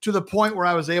to the point where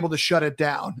I was able to shut it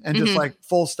down and just like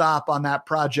full stop on that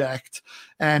project.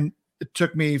 And it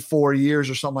took me 4 years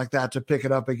or something like that to pick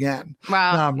it up again.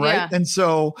 Wow. Right. Yeah. And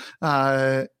so,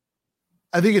 I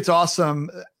think it's awesome.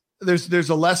 There's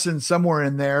a lesson somewhere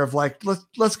in there of like,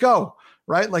 let's go.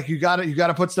 Right? Like you got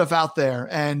to put stuff out there.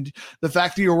 And the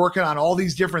fact that you're working on all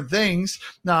these different things,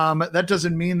 that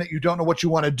doesn't mean that you don't know what you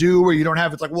want to do, or you don't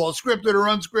have, it's like, well, scripted or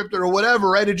unscripted or whatever.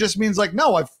 Right. It just means like,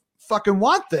 no, I fucking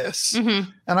want this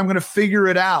and I'm going to figure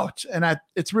it out. And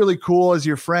it's really cool as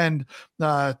your friend,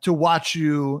 to watch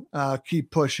you,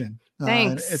 keep pushing.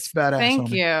 Thanks. It's badass.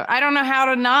 Thank you. I don't know how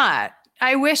to not.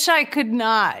 I wish I could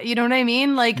not, you know what I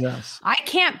mean? Like I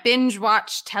can't binge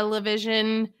watch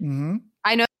television. Mm-hmm.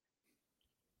 I know.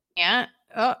 Yeah.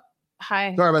 Oh,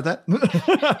 hi. Sorry about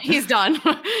that. He's done.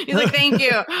 He's like, thank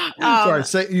you. Sorry.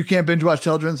 Say you can't binge watch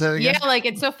television. Yeah. Like,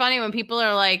 it's so funny when people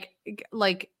are like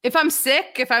if I'm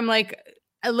sick, if I'm like,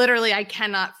 literally, I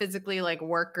cannot physically like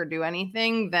work or do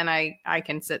anything, then I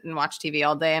can sit and watch TV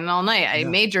all day and all night. I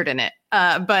majored in it.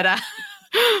 But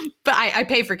I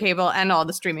pay for cable and all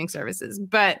the streaming services,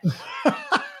 but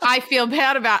I feel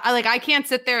bad about, like, I can't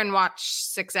sit there and watch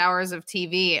 6 hours of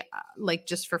TV, like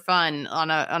just for fun on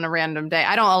a random day.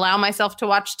 I don't allow myself to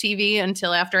watch TV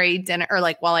until after I eat dinner, or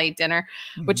like while I eat dinner,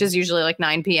 which is usually like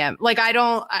 9 p.m. Like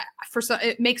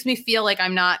it makes me feel like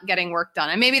I'm not getting work done.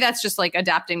 And maybe that's just like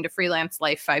adapting to freelance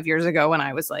life 5 years ago when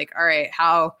I was like, all right,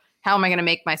 how am I going to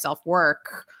make myself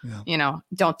work? Yeah. You know,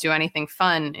 don't do anything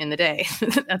fun in the day.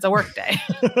 That's a work day.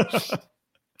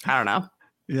 I don't know.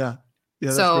 Yeah. Yeah,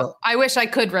 so I wish I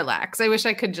could relax. I wish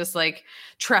I could just like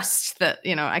trust that,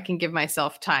 you know, I can give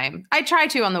myself time. I try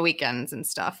to on the weekends and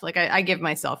stuff. Like I give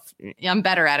myself, I'm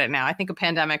better at it now. I think a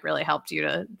pandemic really helped you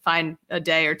to find a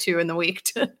day or two in the week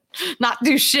to not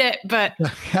do shit, but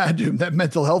I do that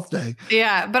mental health day.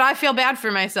 Yeah. But I feel bad for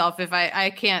myself if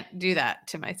I can't do that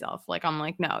to myself. Like, I'm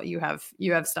like, no, you have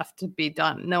stuff to be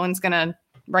done. No one's going to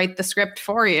write the script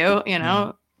for you, you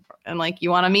know? And like,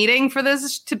 you want a meeting for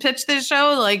this to pitch this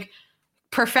show? Like,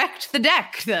 perfect the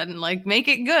deck then, like make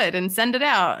it good and send it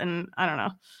out. And I don't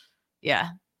know.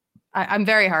 Yeah. I'm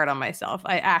very hard on myself.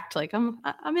 I act like I'm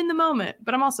in the moment,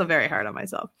 but I'm also very hard on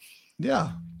myself.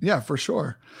 Yeah. Yeah, for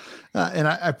sure. And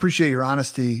I appreciate your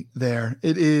honesty there.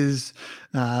 It is,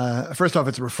 first off,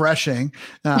 it's refreshing.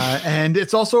 And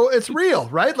it's real,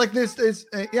 right? Like this is,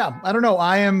 I don't know.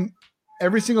 I am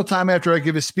every single time after I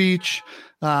give a speech,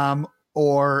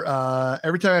 or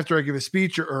every time after I give a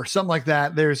speech or something like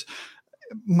that, there's,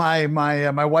 my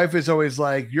wife is always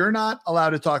like, you're not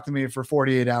allowed to talk to me for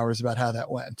 48 hours about how that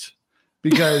went,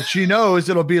 because she knows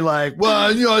it'll be like,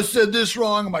 well, you know, I said this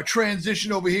wrong, and my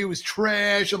transition over here was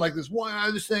trash, and like this one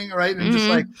other thing, right? And just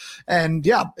like, and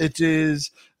it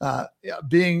is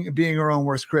being your own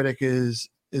worst critic is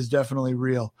definitely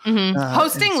real.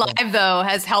 Hosting live though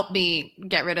has helped me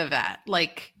get rid of that.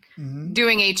 Like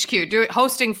doing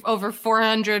hosting over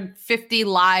 450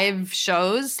 live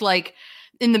shows, like.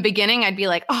 In the beginning, I'd be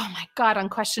like, oh my God, on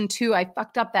question 2, I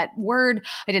fucked up that word.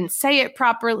 I didn't say it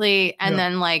properly. And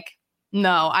then like,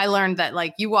 no, I learned that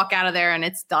like you walk out of there and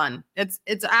it's done. It's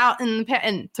out and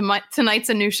tonight's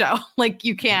a new show. Like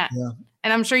you can't. Yeah.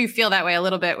 And I'm sure you feel that way a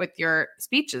little bit with your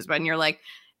speeches when you're like,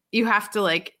 you have to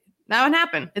like, that one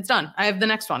happened. It's done. I have the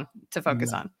next one to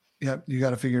focus on. Yeah. You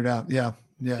got to figure it out. Yeah.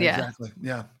 Exactly.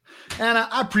 Yeah. And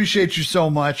I appreciate you so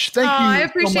much. Thank you. I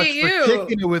appreciate you for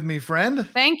kicking it with me, friend.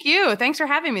 Thank you. Thanks for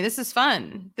having me. This is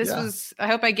fun. I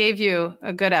hope I gave you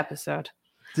a good episode.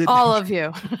 All of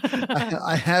you.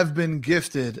 I have been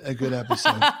gifted a good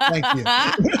episode. Thank you.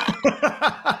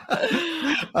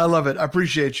 I love it. I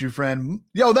appreciate you, friend.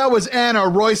 Yo, that was Anna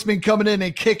Roisman coming in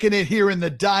and kicking it here in the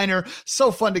diner. So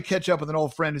fun to catch up with an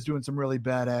old friend who's doing some really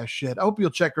badass shit. I hope you'll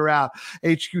check her out.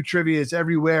 HQ Trivia is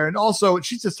everywhere. And also,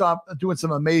 she's just doing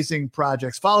some amazing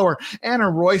projects. Follow her, Anna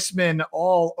Roisman,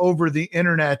 all over the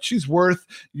internet. She's worth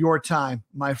your time,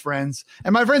 my friends.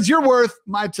 And my friends, you're worth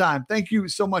my time. Thank you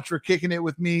so much for kicking it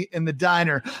with me in the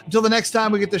diner. Until the next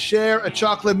time we get to share a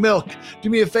chocolate milk, do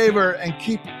me a favor and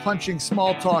keep punching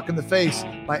small talk in the face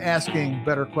by asking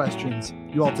better questions.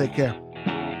 You all take care.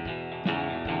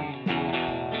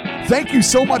 Thank you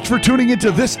so much for tuning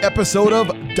into this episode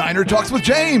of Diner Talks with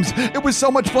James. It was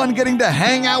so much fun getting to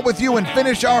hang out with you and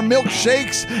finish our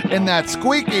milkshakes in that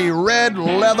squeaky red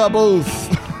leather booth.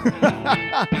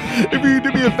 If you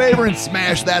do me a favor and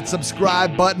smash that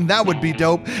subscribe button, that would be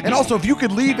dope. And also, if you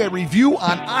could leave a review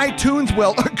on iTunes,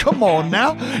 well, come on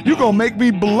now, you're going to make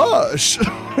me blush.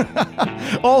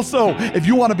 Also, if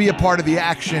you want to be a part of the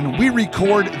action, we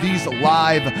record these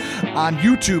live on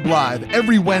YouTube Live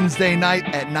every Wednesday night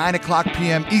at 9 o'clock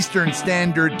p.m. Eastern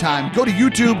Standard Time. Go to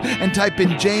YouTube and type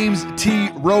in James T.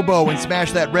 Robo and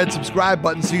smash that red subscribe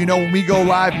button so you know when we go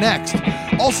live next.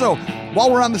 Also, while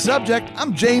we're on the subject,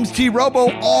 I'm James T.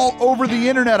 Robo all over the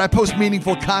internet. I post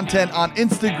meaningful content on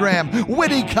Instagram,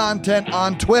 witty content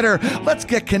on Twitter. Let's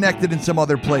get connected in some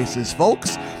other places,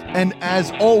 folks. And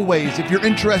as always, if you're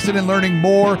interested in learning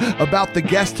more about the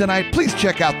guest tonight, please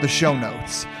check out the show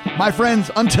notes. My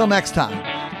friends, until next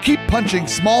time, keep punching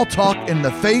small talk in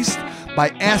the face by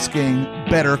asking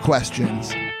better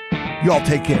questions. Y'all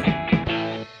take care.